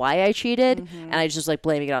like why I cheated. And I just like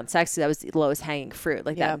blaming it on sex. 'Cause that was the lowest hanging fruit.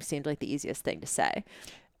 Like Yeah. that seemed like the easiest thing to say.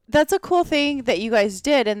 That's a cool thing that you guys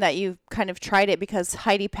did and that you kind of tried it, because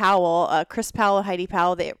Heidi Powell, Chris Powell and Heidi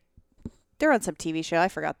Powell, they're on some TV show. I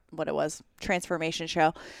forgot what it was, transformation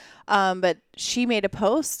show. But she made a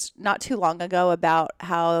post not too long ago about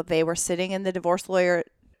how they were sitting in the divorce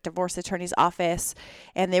attorney's office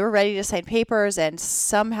and they were ready to sign papers, and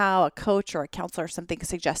somehow a coach or a counselor or something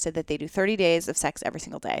suggested that they do 30 days of sex every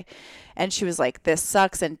single day. And she was like, this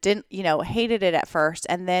sucks, and didn't, hated it at first.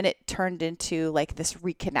 And then it turned into like this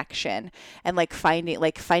reconnection and like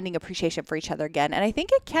finding appreciation for each other again. And I think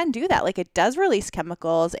it can do that. Like it does release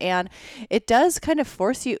chemicals, and it does kind of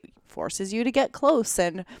forces you to get close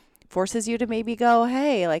and forces you to maybe go,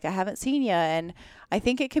 hey, like I haven't seen you. And I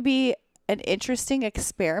think it could be an interesting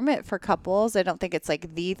experiment for couples. I don't think it's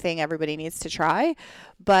like the thing everybody needs to try,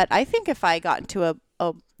 but I think if I got into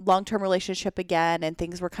a long-term relationship again and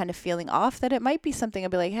things were kind of feeling off, that it might be something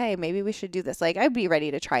I'd be like, hey, maybe we should do this. Like I'd be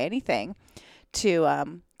ready to try anything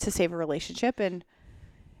to save a relationship. And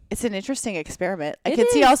it's an interesting experiment. I can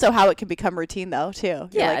see also how it can become routine though too. You're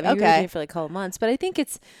Yeah, like, I mean, we were okay, dating for like a couple months, but I think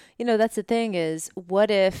it's, that's the thing is,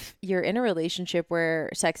 what if you're in a relationship where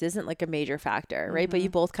sex isn't like a major factor, right? But you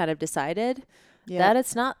both kind of decided that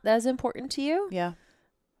it's not as important to you. Yeah.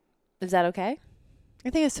 Is that okay? I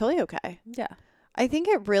think it's totally okay. Yeah. I think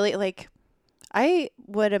it really, like, I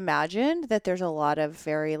would imagine that there's a lot of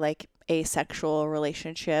very like asexual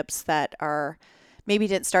relationships that are maybe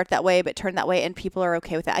didn't start that way but turned that way, and people are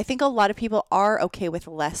okay with that. I think a lot of people are okay with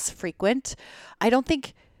less frequent. I don't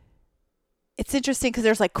think it's interesting because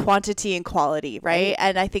there's like quantity and quality, right?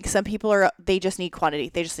 And I think some people they just need quantity.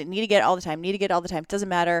 They just need to get it all the time, It doesn't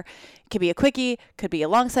matter. It could be a quickie, could be a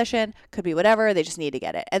long session, could be whatever. They just need to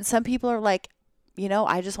get it. And some people are like,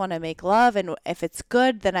 I just want to make love. And if it's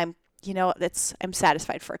good, then I'm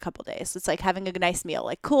satisfied for a couple days. It's like having a nice meal,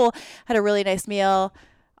 like, cool, had a really nice meal.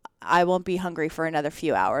 I won't be hungry for another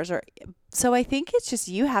few hours. So I think it's just,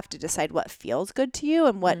 you have to decide what feels good to you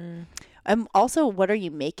and what, also, what are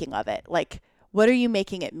you making of it? Like, what are you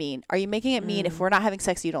making it mean? Are you making it mean if we're not having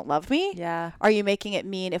sex, you don't love me? Yeah. Are you making it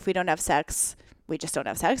mean if we don't have sex, we just don't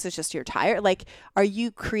have sex? It's just you're tired. Like, are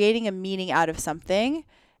you creating a meaning out of something?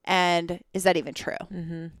 And is that even true?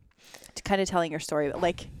 Mm-hmm. Kind of telling your story, but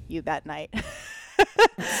like you that night.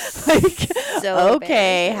 Like, So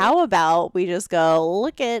okay, embarrassing. how about we just go,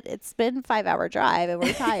 it's been a 5-hour drive and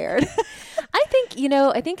we're tired.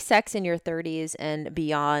 I think sex in your 30s and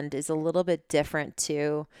beyond is a little bit different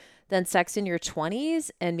too than sex in your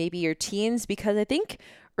 20s and maybe your teens, because I think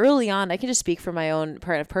early on, I can just speak from my own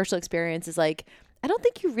personal experience, is like, I don't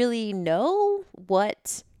think you really know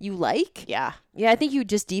what you like. Yeah. Yeah, I think you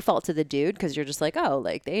just default to the dude because you're just like, oh,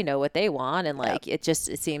 like they know what they want, and like it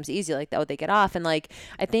seems easy, like that they get off. And like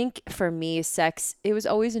I think for me, sex, it was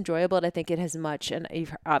always enjoyable, and I think it has much. And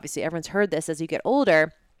obviously, everyone's heard this, as you get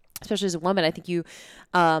older, especially as a woman, I think you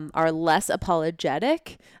are less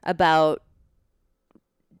apologetic about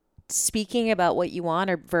speaking about what you want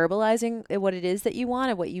or verbalizing what it is that you want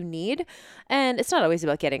and what you need. And it's not always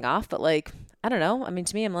about getting off, but like, I don't know. I mean,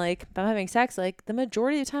 to me, I'm like, if I'm having sex, like the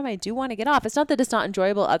majority of the time I do want to get off. It's not that it's not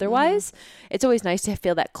enjoyable otherwise. It's always nice to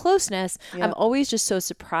feel that closeness. Yeah. I'm always just so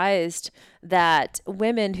surprised that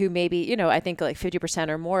women who maybe, I think like 50%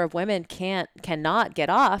 or more of women cannot get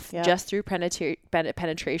off just through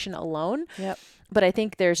penetration alone. Yep. But I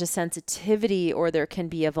think there's a sensitivity, or there can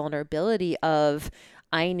be a vulnerability of,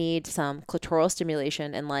 I need some clitoral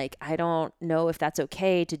stimulation, and like I don't know if that's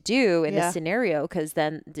okay to do in this scenario, because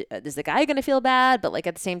then is the guy going to feel bad? But like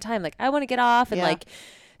at the same time, like I want to get off, and like,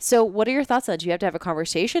 so what are your thoughts on that? Do you have to have a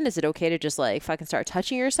conversation? Is it okay to just like fucking start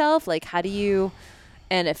touching yourself? Like how do you,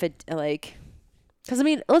 and if it like, because I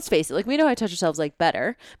mean, let's face it, like we know how to touch ourselves like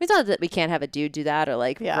better. I mean, it's not that we can't have a dude do that or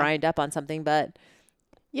like grind up on something, but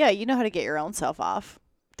yeah, you know how to get your own self off.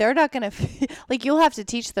 They're not going to, like, you'll have to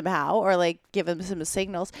teach them how, or like give them some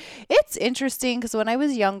signals. It's interesting because when I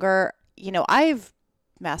was younger, I've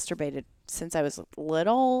masturbated since I was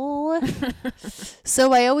little.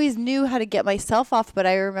 So I always knew how to get myself off. But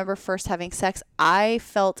I remember first having sex, I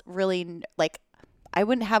felt really like I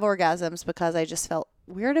wouldn't have orgasms because I just felt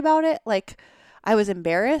weird about it. Like I was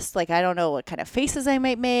embarrassed. Like, I don't know what kind of faces I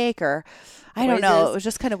might make, or I don't know. It was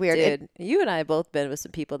just kind of weird. Dude, you and I have both been with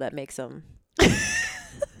some people that make some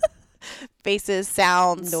Faces,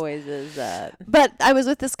 sounds, noises that. But I was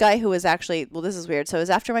with this guy who was actually, well, this is weird. So it was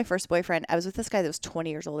after my first boyfriend. I was with this guy that was 20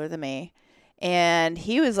 years older than me. And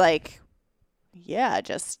he was like, yeah,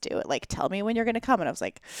 just do it. Like, tell me when you're going to come. And I was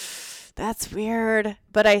like, that's weird.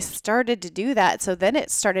 But I started to do that. So then it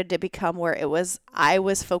started to become where I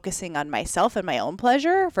was focusing on myself and my own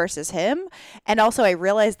pleasure versus him. And also I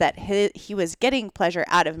realized that he was getting pleasure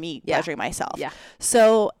out of me pleasuring myself. Yeah.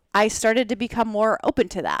 So I started to become more open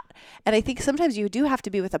to that. And I think sometimes you do have to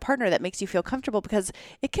be with a partner that makes you feel comfortable, because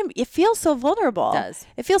it feels so vulnerable. It does.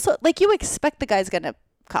 It feels so like you expect the guy's going to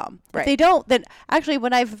come. Right. If they don't, then actually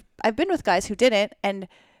when I've been with guys who didn't, and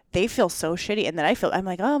they feel so shitty, and then I'm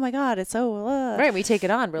like, oh my God, it's so right. We take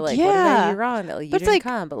it on. We're like, what did I do wrong that, like, you didn't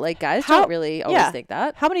come? But like, guys don't really always think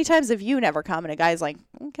that. How many times have you never come and a guy's like,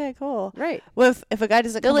 okay, cool. Right. Well, if a guy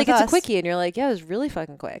doesn't They're come like, with it's us, a quickie, and you're like, yeah, it was really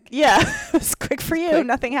fucking quick. Yeah, it was quick for you.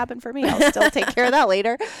 Nothing happened for me. I'll still take care of that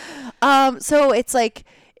later. So it's like,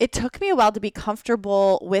 it took me a while to be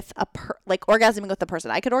comfortable with like orgasming with a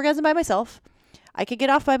person. I could orgasm by myself. I could get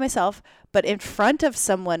off by myself, but in front of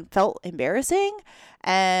someone felt embarrassing.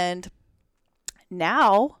 And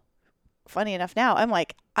now, funny enough, now I'm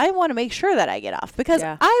like, I want to make sure that I get off, because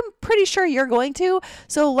I'm pretty sure you're going to.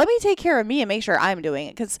 So let me take care of me and make sure I'm doing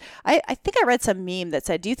it. Because I think I read some meme that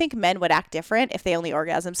said, do you think men would act different if they only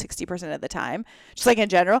orgasm 60% of the time? Just like in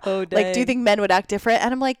general. Oh, dang. Like, do you think men would act different?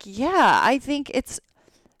 And I'm like, yeah, I think it's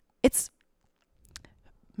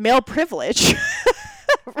male privilege.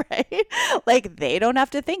 Right? Like, they don't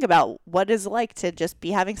have to think about what it's like to just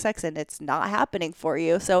be having sex and it's not happening for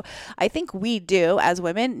you. So I think we do, as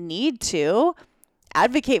women, need to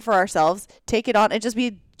advocate for ourselves, take it on, and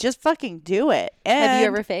just fucking do it. And have you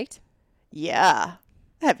ever faked? Yeah.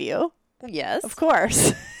 Have you? Yes. Of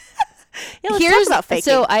course. Yeah, let's talk about faking.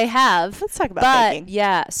 So I have. Let's talk about faking.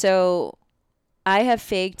 Yeah. So I have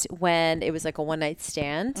faked when it was like a one night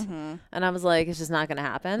stand, and I was like, it's just not going to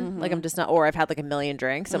happen. Like, I'm just not, or I've had like a million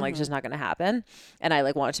drinks. I'm like, it's just not going to happen. And I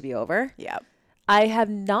like want it to be over. Yeah. I have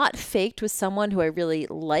not faked with someone who I really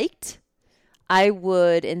liked. I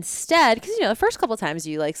would instead, because, you know, the first couple of times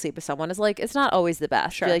you like sleep with someone is like, it's not always the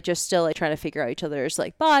best. Sure. You're like just still like trying to figure out each other's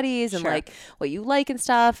like bodies and like what you like and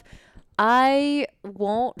stuff. I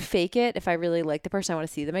won't fake it if I really like the person. I want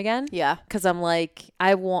to see them again. Yeah. Because I'm like,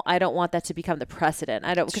 I don't want that to become the precedent.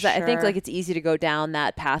 I think like it's easy to go down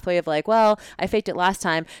that pathway of like, well, I faked it last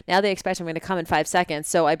time. Now they expect I'm going to come in 5 seconds.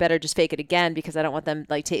 So I better just fake it again, because I don't want them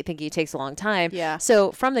like thinking it takes a long time. Yeah.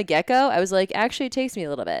 So from the get-go, I was like, actually it takes me a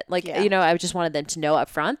little bit. Like, you know, I just wanted them to know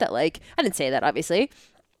up front that, like, I didn't say that obviously,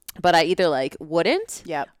 but I either like wouldn't,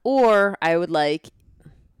 or I would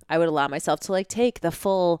allow myself to like take the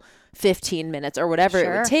full 15 minutes or whatever it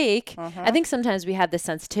would take. I think sometimes we have this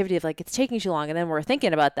sensitivity of like, it's taking too long, and then we're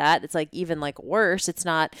thinking about that. It's like even like worse. It's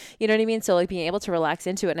not, you know what I mean? So like being able to relax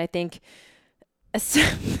into it. And I think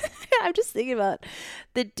I'm just thinking about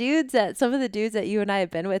some of the dudes that you and I have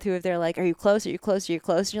been with, who if they're like, are you close? Are you close? Are you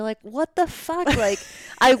close? And you're like, what the fuck? Like,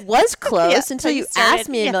 I was close until you asked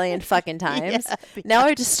me a million fucking times. Now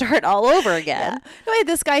I just start all over again. No, I had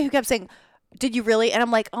this guy who kept saying, did you really? And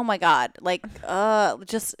I'm like, oh my God, like,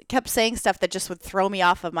 just kept saying stuff that just would throw me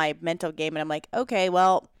off of my mental game. And I'm like, okay,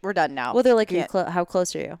 well, we're done now. Well, they're like, how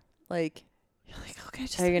close are you? Like, you're like, okay,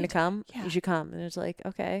 just are you going to come? Yeah. You should come. And it's like,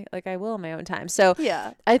 okay, like I will in my own time. So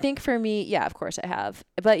yeah, I think for me, yeah, of course I have.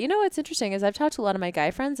 But you know, what's interesting is I've talked to a lot of my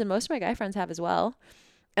guy friends, and most of my guy friends have as well.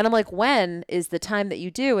 And I'm like, when is the time that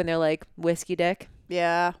you do? And they're like, whiskey dick.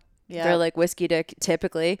 Yeah. Yeah. They're like whiskey dick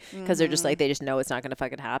typically, because they're just like, they just know it's not going to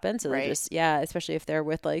fucking happen. So they're just, especially if they're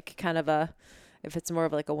with like kind of if it's more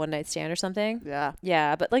of like a one night stand or something. Yeah.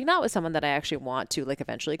 Yeah. But like not with someone that I actually want to like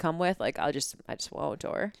eventually come with. Like I just won't.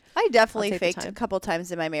 Or I definitely faked a couple times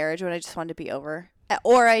in my marriage when I just wanted to be over.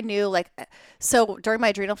 Or I knew like, so during my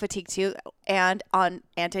adrenal fatigue too, and on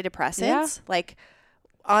antidepressants, like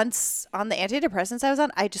on the antidepressants I was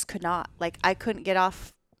on, I just could not, like, I couldn't get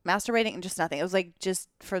off masturbating and just nothing. It was like just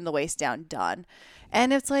from the waist down, done.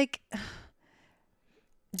 And it's like,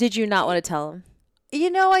 did you not want to tell him? You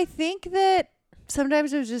know, I think that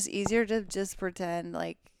sometimes it was just easier to just pretend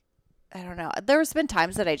like, I don't know. There's been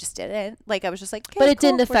times that I just didn't. Like, I was just like, okay, but it cool,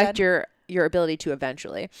 didn't affect your ability to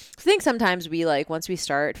eventually. I think sometimes we like, once we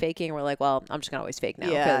start faking, we're like, well, I'm just gonna always fake now.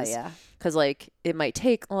 Yeah. Because like it might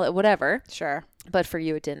take whatever. Sure. But for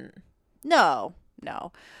you, it didn't. No.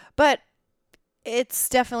 But it's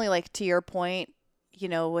definitely like, to your point, you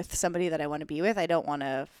know, with somebody that I want to be with, I don't want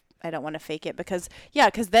to want to fake it because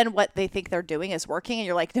then what they think they're doing is working and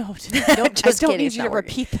you're like, no, I don't kidding, need it's you to not working.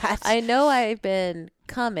 repeat that. I know I've been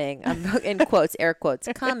coming, I'm in quotes, air quotes,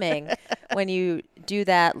 coming when you do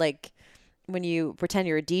that, like when you pretend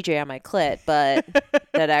you're a DJ on my clit, but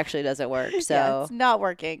that actually doesn't work. So yeah, it's not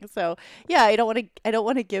working. So yeah, I don't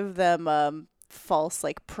want to give them false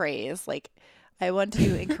like praise. Like I want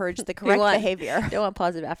to encourage the correct behavior. Don't want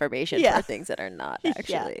positive affirmation Yeah. for things that are not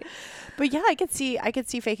actually. But yeah, I could see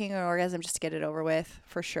faking an orgasm just to get it over with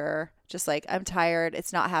for sure. Just like I'm tired,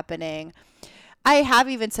 it's not happening. I have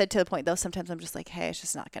even said to the point though, sometimes I'm just like, hey, it's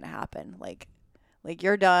just not gonna happen. Like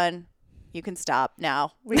you're done. You can stop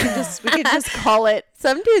now. We can just call it.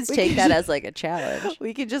 Some dudes take that as like a challenge.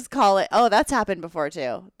 We can just call it. Oh, that's happened before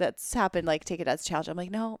too. That's happened. Like take it as a challenge. I'm like,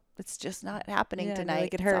 no, it's just not happening tonight.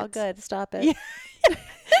 Like, it It's hurts. all good. Stop it. Yeah.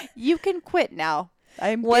 You can quit now.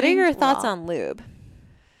 What are your thoughts on lube?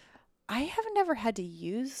 I have never had to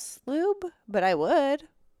use lube, but I would.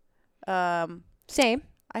 Same,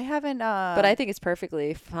 I haven't. but I think it's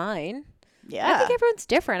perfectly fine. Yeah. I think everyone's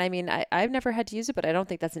different. I mean, I've never had to use it, but I don't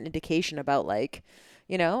think that's an indication about like,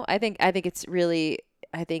 I think it's really,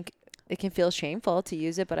 I think it can feel shameful to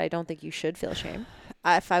use it, but I don't think you should feel shame.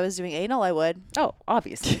 If I was doing anal, I would. Oh,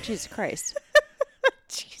 obviously. Jesus Christ.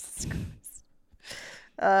 Jesus Christ.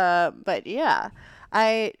 But yeah,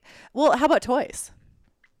 how about toys?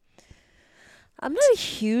 I'm not a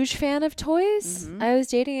huge fan of toys. I was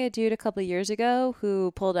dating a dude a couple of years ago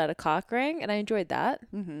who pulled out a cock ring, and I enjoyed that.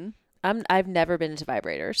 Mm-hmm. I've never been into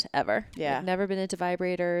vibrators ever. Yeah. I've never been into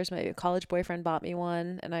vibrators. My college boyfriend bought me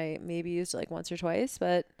one, and I maybe used it like once or twice.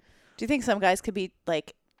 But Do you think some guys could be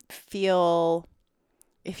like feel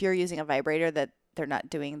if you're using a vibrator that they're not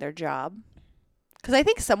doing their job? Because I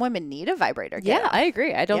think some women need a vibrator. yeah, I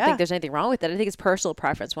agree. I don't Yeah. think there's anything wrong with it. I think it's personal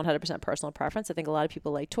preference, 100% personal preference. I think a lot of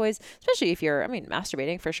people like toys, especially if you're,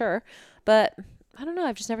 masturbating for sure. But I don't know.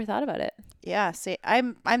 I've just never thought about it. Yeah, see,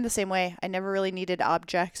 I'm the same way. I never really needed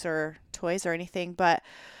objects or toys or anything, but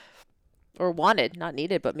Or wanted, not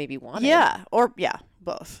needed, but maybe wanted. yeah,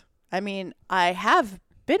 both. I mean, I have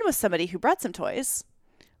been with somebody who brought some toys.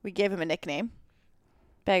 We gave him a nickname,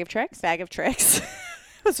 Bag of tricks. Bag of Tricks.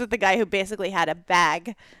 I was with the guy who basically had a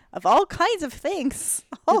bag of all kinds of things.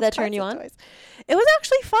 Did that turn you on? Toys. It was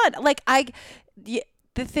actually fun. Like the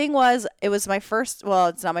thing was, it was my first. Well,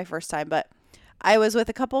 it's not my first time, but I was with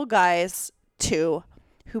a couple guys too,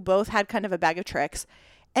 who both had kind of a bag of tricks,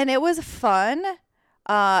 and it was fun.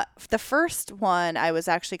 The first one, I was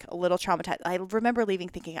actually a little traumatized. I remember leaving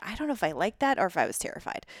thinking, I don't know if I liked that or if I was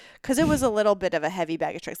terrified, because it was a little bit of a heavy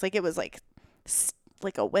bag of tricks. Like it was like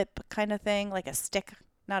a whip kind of thing, like a stick,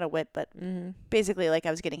 not a whip, but basically like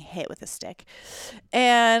I was getting hit with a stick,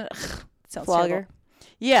 and sounds Flogger. terrible.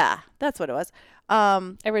 Yeah, that's what it was.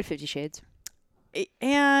 I read 50 Shades.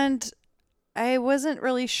 And I wasn't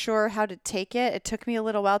really sure how to take it. It took me a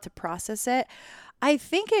little while to process it. I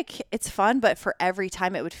think it's fun, but for every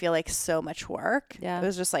time it would feel like so much work. Yeah. It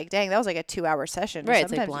was just like, dang, that was like a 2-hour session. Right.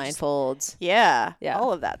 It's like Sometimes you just- blindfolds. yeah. Yeah.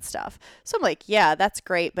 All of that stuff. So I'm like, yeah, that's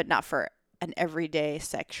great, but not for an everyday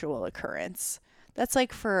sexual occurrence. That's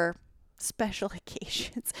like for special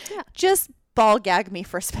occasions. Yeah. Just ball gag me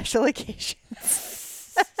for special occasions.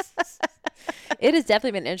 It has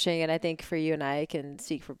definitely been interesting, and I think for you and I can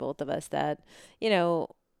speak for both of us that,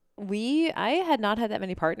 I had not had that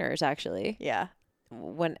many partners actually. Yeah.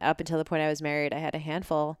 When up until the point I was married, I had a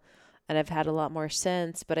handful, and I've had a lot more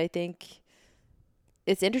since. But I think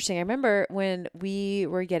it's interesting. I remember when we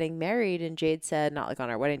were getting married, and Jade said, not like on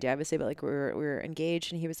our wedding day, obviously, but like we were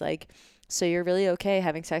engaged, and he was like, "So you're really okay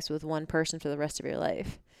having sex with one person for the rest of your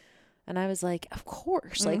life?" And I was like, "Of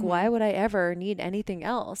course. Like, why would I ever need anything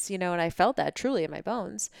else?" And I felt that truly in my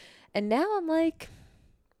bones. And now I'm like,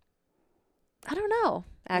 I don't know,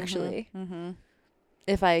 actually,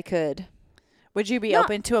 if I could. Would you be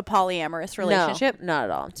open to a polyamorous relationship? No, not at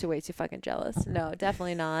all. I'm way too fucking jealous. No,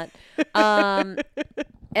 definitely not.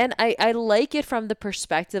 And I like it from the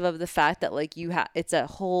perspective of the fact that like it's a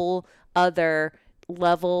whole other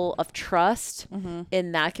level of trust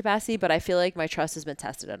in that capacity. But I feel like my trust has been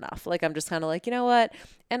tested enough. Like I'm just kind of like, you know what?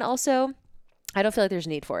 And also, I don't feel like there's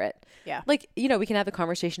need for it. Yeah. Like, we can have the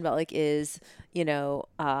conversation about like, is,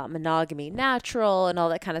 monogamy natural and all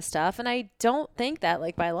that kind of stuff. And I don't think that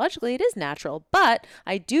like biologically it is natural, but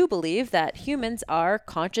I do believe that humans are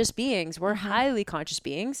conscious beings. We're highly conscious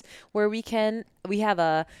beings where we have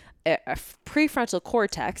a prefrontal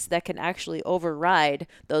cortex that can actually override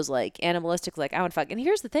those like animalistic, like I want to fuck. And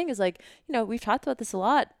here's the thing is like, we've talked about this a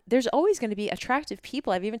lot. There's always going to be attractive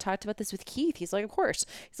people. I've even talked about this with Keith. He's like, of course.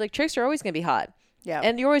 He's like, chicks are always going to be hot. Yeah.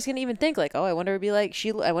 And you're always going to even think like, oh, I wonder what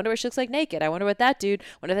she looks like naked. I wonder what that dude,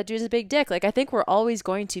 wonder if that dude has a big dick. Like, I think we're always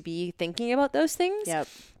going to be thinking about those things. Yep.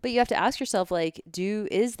 But you have to ask yourself, like,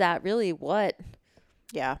 is that really what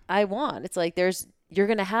Yeah. I want? It's like, you're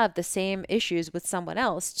going to have the same issues with someone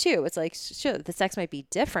else too. It's like, sure, the sex might be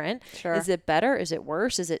different. Sure. Is it better? Is it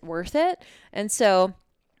worse? Is it worth it? And so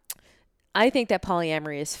I think that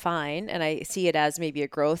polyamory is fine. And I see it as maybe a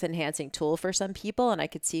growth enhancing tool for some people. And I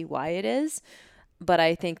could see why it is. But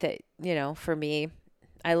I think that, for me,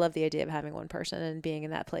 I love the idea of having one person and being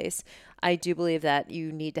in that place. I do believe that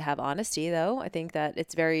you need to have honesty, though. I think that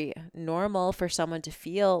it's very normal for someone to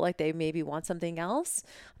feel like they maybe want something else.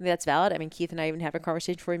 I think that's valid. I mean, Keith and I even had a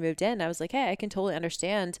conversation before we moved in. I was like, hey, I can totally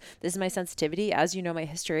understand. This is my sensitivity, as you know, my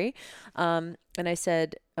history. And I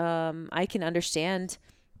said, I can understand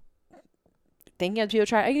thinking of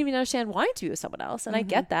people I can even understand wanting to be with someone else. And I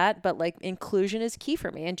get that, but like inclusion is key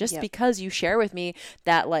for me. And just because you share with me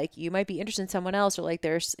that like you might be interested in someone else or like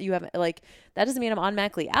that doesn't mean I'm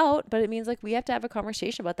automatically out, but it means like we have to have a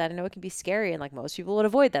conversation about that. I know it can be scary and like most people would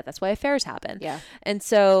avoid that. That's why affairs happen. Yeah. And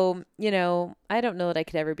so, I don't know that I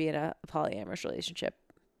could ever be in a polyamorous relationship.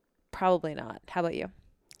 Probably not. How about you?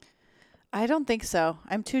 I don't think so.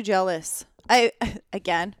 I'm too jealous.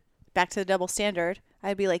 Again, back to the double standard.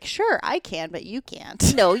 I'd be like, sure, I can, but you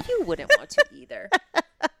can't. No, you wouldn't want to either.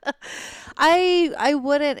 I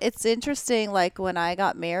wouldn't. It's interesting. Like when I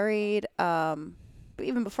got married,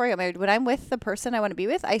 even before I got married, when I'm with the person I want to be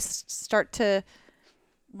with, I start to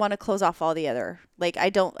want to close off all the other. Like I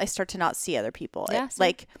start to not see other people. Yeah,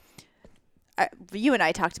 You and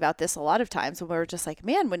I talked about this a lot of times when we were just like,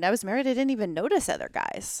 man, when I was married, I didn't even notice other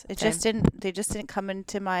guys. They just didn't come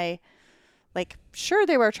into my. Like, sure,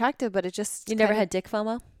 they were attractive, but it just... You never had dick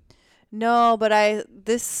FOMO? No, but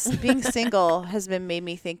being single has made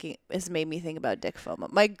me think about dick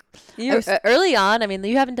FOMO. Early on, I mean,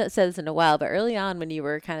 you haven't said this in a while, but early on when you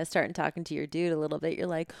were kind of starting talking to your dude a little bit, you're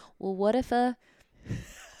like, well, what if a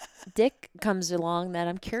dick comes along that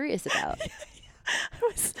I'm curious about?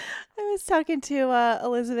 I was talking to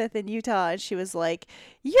Elizabeth in Utah, and she was like,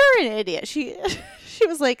 "You're an idiot." She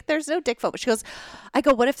was like, "There's no dick FOMO." She goes, "I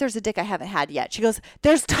go, what if there's a dick I haven't had yet?" She goes,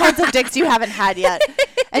 "There's tons of dicks you haven't had yet,"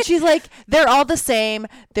 and she's like, "They're all the same.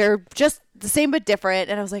 They're just the same but different."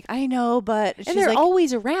 And I was like, "I know, but and they're like,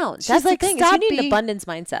 always around." That's like, the thing. stop You need an being- abundance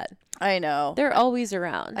mindset. I know. They're always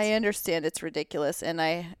around. I understand it's ridiculous, and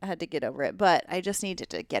I had to get over it, but I just needed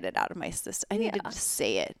to get it out of my system. I needed to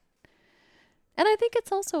say it. And I think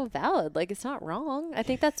it's also valid. Like, it's not wrong. I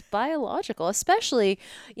think that's biological, especially,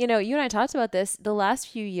 you and I talked about this the last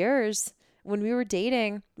few years when we were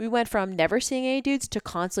dating. We went from never seeing any dudes to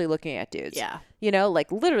constantly looking at dudes. Yeah.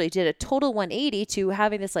 Like literally did a total 180 to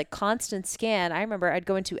having this like constant scan. I remember I'd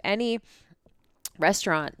go into any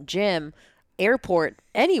restaurant, gym, airport,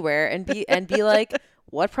 anywhere and be like,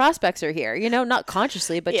 what prospects are here? Not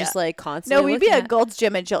consciously, but just like constantly. No, we'd be looking at Gold's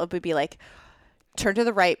Gym and Jill would be like, turn to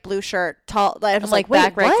the right, blue shirt, tall. I'm like wait,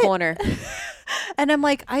 back right what? corner. And I'm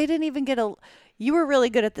like, I didn't even get you were really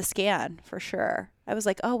good at the scan for sure. I was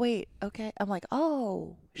like, oh, wait. Okay. I'm like,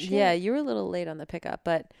 oh, shit. Yeah, you were a little late on the pickup,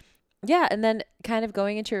 but yeah. And then kind of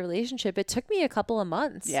going into a relationship, it took me a couple of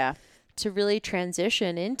months to really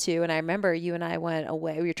transition into. And I remember you and I went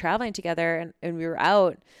away, we were traveling together and we were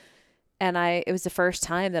out. And it was the first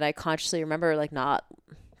time that I consciously remember like not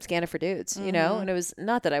scanning for dudes, and it was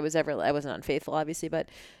not that I wasn't unfaithful, obviously, but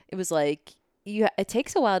it was like, it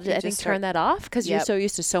takes a while to turn that off because you're so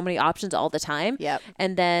used to so many options all the time. Yep.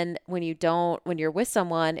 And then when you're with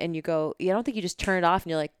someone and you go, I don't think you just turn it off and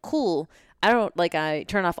you're like, cool. I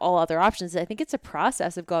turn off all other options. I think it's a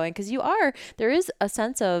process of going because there is a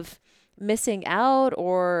sense of missing out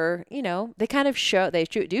or, they kind of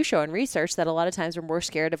do show in research that a lot of times we're more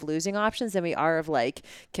scared of losing options than we are of like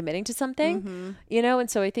committing to something,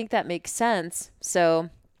 and so I think that makes sense.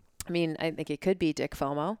 So, I mean, I think it could be dick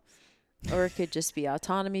FOMO or it could just be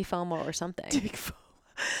autonomy FOMO or something. Dick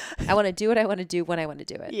FOMO. I want to do what I want to do when I want to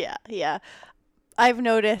do it. Yeah. Yeah. I've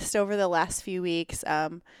noticed over the last few weeks, I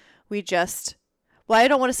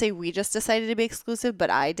don't want to say we just decided to be exclusive, but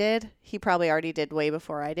I did. He probably already did way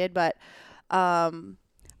before I did. But I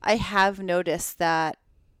have noticed that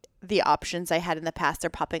the options I had in the past are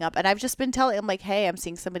popping up. And I've just been telling him, like, hey, I'm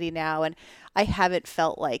seeing somebody now. And I haven't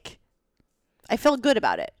felt like I felt good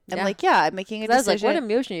about it. I'm like, yeah, I'm making a decision. I was like, what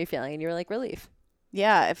emotion are you feeling? And you're like, relief.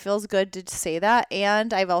 Yeah, it feels good to say that.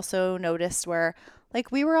 And I've also noticed where,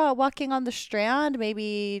 like, we were walking on the Strand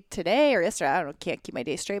maybe today or yesterday. I don't know, can't keep my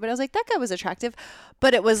day straight. But I was like, that guy was attractive.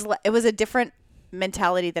 But it was a different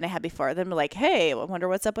mentality than I had before. Then like, hey, I wonder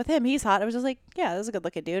what's up with him. He's hot. I was just like, yeah, this is a good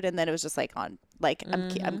looking dude. And then it was just like I'm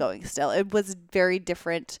going still. It was very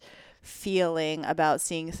different feeling about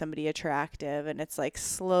seeing somebody attractive, and it's like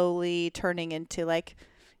slowly turning into like,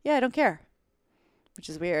 yeah, I don't care, which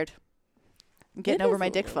is weird. I'm getting over my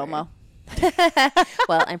dick FOMO.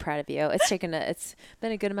 Well, I'm proud of you. It's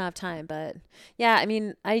been a good amount of time, but yeah, I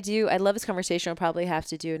mean, I love this conversation. We'll probably have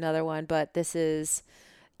to do another one, but this is,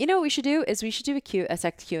 what we should do is a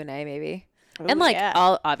sex Q&A maybe. Ooh, and like, yeah.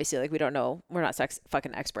 obviously, like, we don't know, we're not sex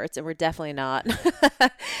fucking experts, and we're definitely not,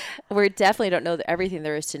 don't know everything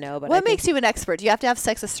there is to know. But what makes you an expert? Do you have to have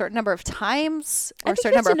sex a certain number of times or I a think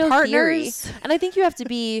certain you have number to of know partners? theory, and I think you have to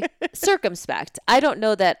be circumspect. I don't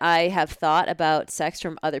know that I have thought about sex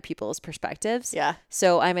from other people's perspectives. Yeah.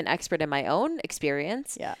 So I'm an expert in my own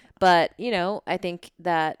experience. Yeah. But, I think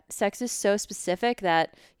that sex is so specific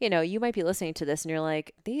that, you might be listening to this and you're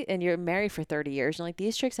like, and you're married for 30 years. And like,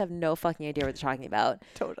 these chicks have no fucking idea what they're talking about.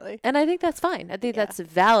 Totally. And I think that's fine. I think that's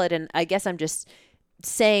valid. And I guess I'm just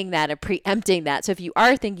saying that and preempting that. So if you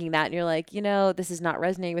are thinking that and you're like, this is not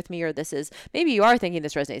resonating with me, or maybe you are thinking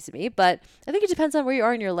this resonates with me, but I think it depends on where you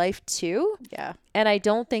are in your life too. Yeah. And I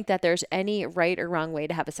don't think that there's any right or wrong way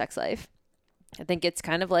to have a sex life. I think it's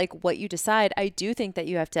kind of like what you decide. I do think that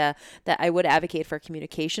that I would advocate for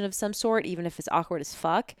communication of some sort, even if it's awkward as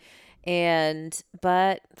fuck.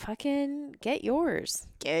 But fucking get yours.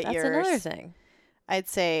 That's another thing. I'd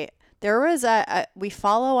say there was we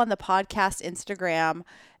follow on the podcast Instagram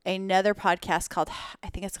another podcast called, I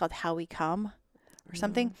think it's called How We Come or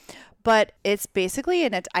something, but it's basically,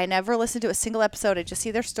 and I never listened to a single episode. I just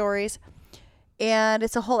see their stories, and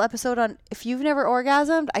it's a whole episode on, if you've never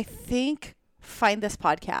orgasmed, I think find this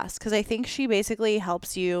podcast, because I think she basically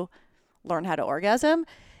helps you learn how to orgasm.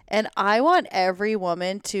 And I want every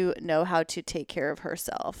woman to know how to take care of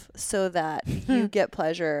herself so that you get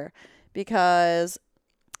pleasure, because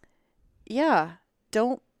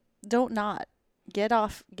don't not get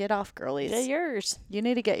off girlies. Get yours. You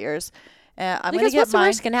need to get yours. I'm because gonna get what's the mine.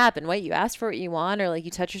 worst can happen? What, you ask for what you want, or like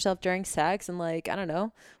you touch yourself during sex and like, I don't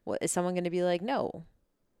know, what is someone going to be like, no?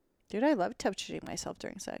 Dude, I love touching myself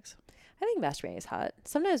during sex. I think masturbating is hot.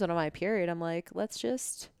 Sometimes when I'm on my period, I'm like, let's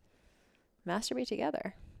just masturbate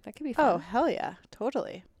together. That could be fun. Oh, hell yeah.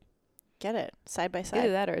 Totally. Get it. Side by side.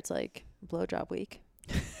 Either that or it's like blowjob week.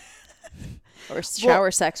 Or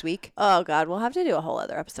shower sex week. Oh, God. We'll have to do a whole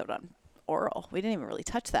other episode on oral. We didn't even really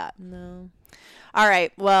touch that. No. All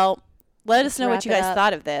right. Well, let us know wrap what you it guys up.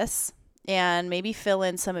 thought of this, and maybe fill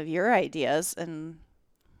in some of your ideas and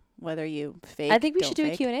whether you fake. I think we don't should do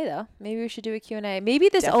fake. a Q&A though. Maybe we should do a Q&A. Maybe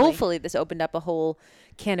Definitely. hopefully this opened up a whole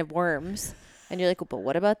can of worms. And you're like, well, but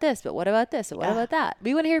what about this? But what about this? And what about that?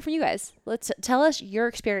 We want to hear from you guys. Let's tell us your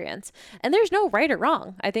experience. And there's no right or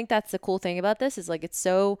wrong. I think that's the cool thing about this, is like, it's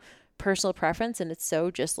so personal preference, and it's so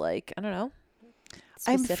just like, I don't know.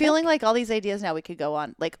 I'm specific. feeling like all these ideas now we could go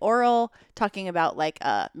on, like oral, talking about like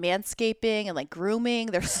manscaping and like grooming.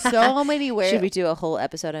 There's so many ways. Should we do a whole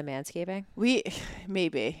episode on manscaping?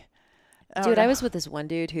 Maybe. Dude, I was with this one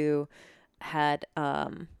dude who had,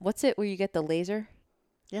 what's it where you get the laser?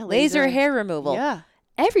 Yeah, Laser hair removal. Yeah.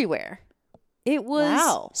 Everywhere. It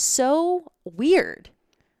was so weird.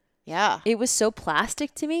 Yeah. It was so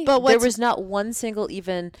plastic to me. But there was not one single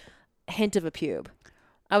even hint of a pube.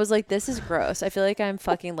 I was like, this is gross. I feel like I'm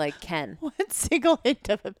fucking like Ken. One single hint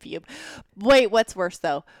of a pube. Wait, what's worse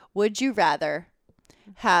though? Would you rather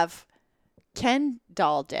have Ken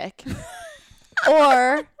doll dick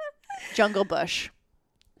or Jungle Bush?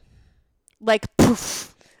 Like poof.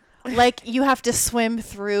 Like you have to swim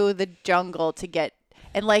through the jungle to get,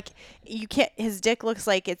 and like you can't, his dick looks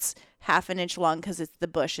like it's half an inch long because the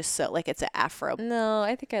bush is so, like it's an afro. No,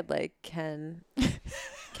 I think I'd like Ken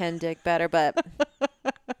dick better, but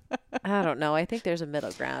I don't know. I think there's a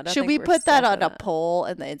middle ground. Should we put that on a poll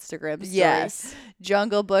in the Instagram story? Yes.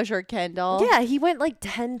 Jungle Bush or Ken doll? Yeah, he went like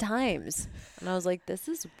 10 times. And I was like, this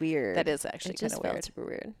is weird. That is actually It kind just of felt weird. super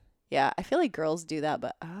weird. Yeah, I feel like girls do that,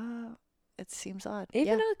 but it seems odd.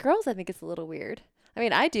 Even with girls, I think it's a little weird. I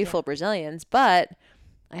mean, I do full Brazilians, but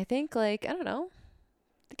I think like, I don't know.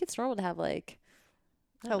 I think it's normal to have like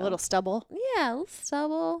A little stubble. Yeah, a little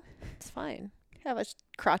stubble. It's fine. Have a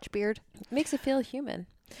crotch beard. It makes it feel human.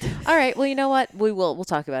 All right. Well, you know what? We'll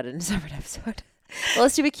talk about it in a separate episode. Well,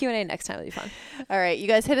 let's do a Q&A next time. It'll be fun. All right. You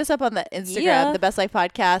guys hit us up on the Instagram, Yeah. The Best Life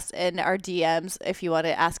Podcast, and our DMs if you want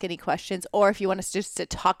to ask any questions, or if you want us just to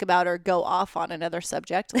talk about or go off on another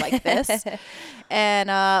subject like this.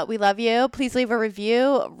 And we love you. Please leave a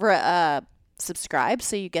review, subscribe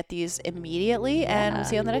so you get these immediately, and we'll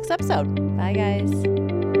see you on the next episode. Bye, guys.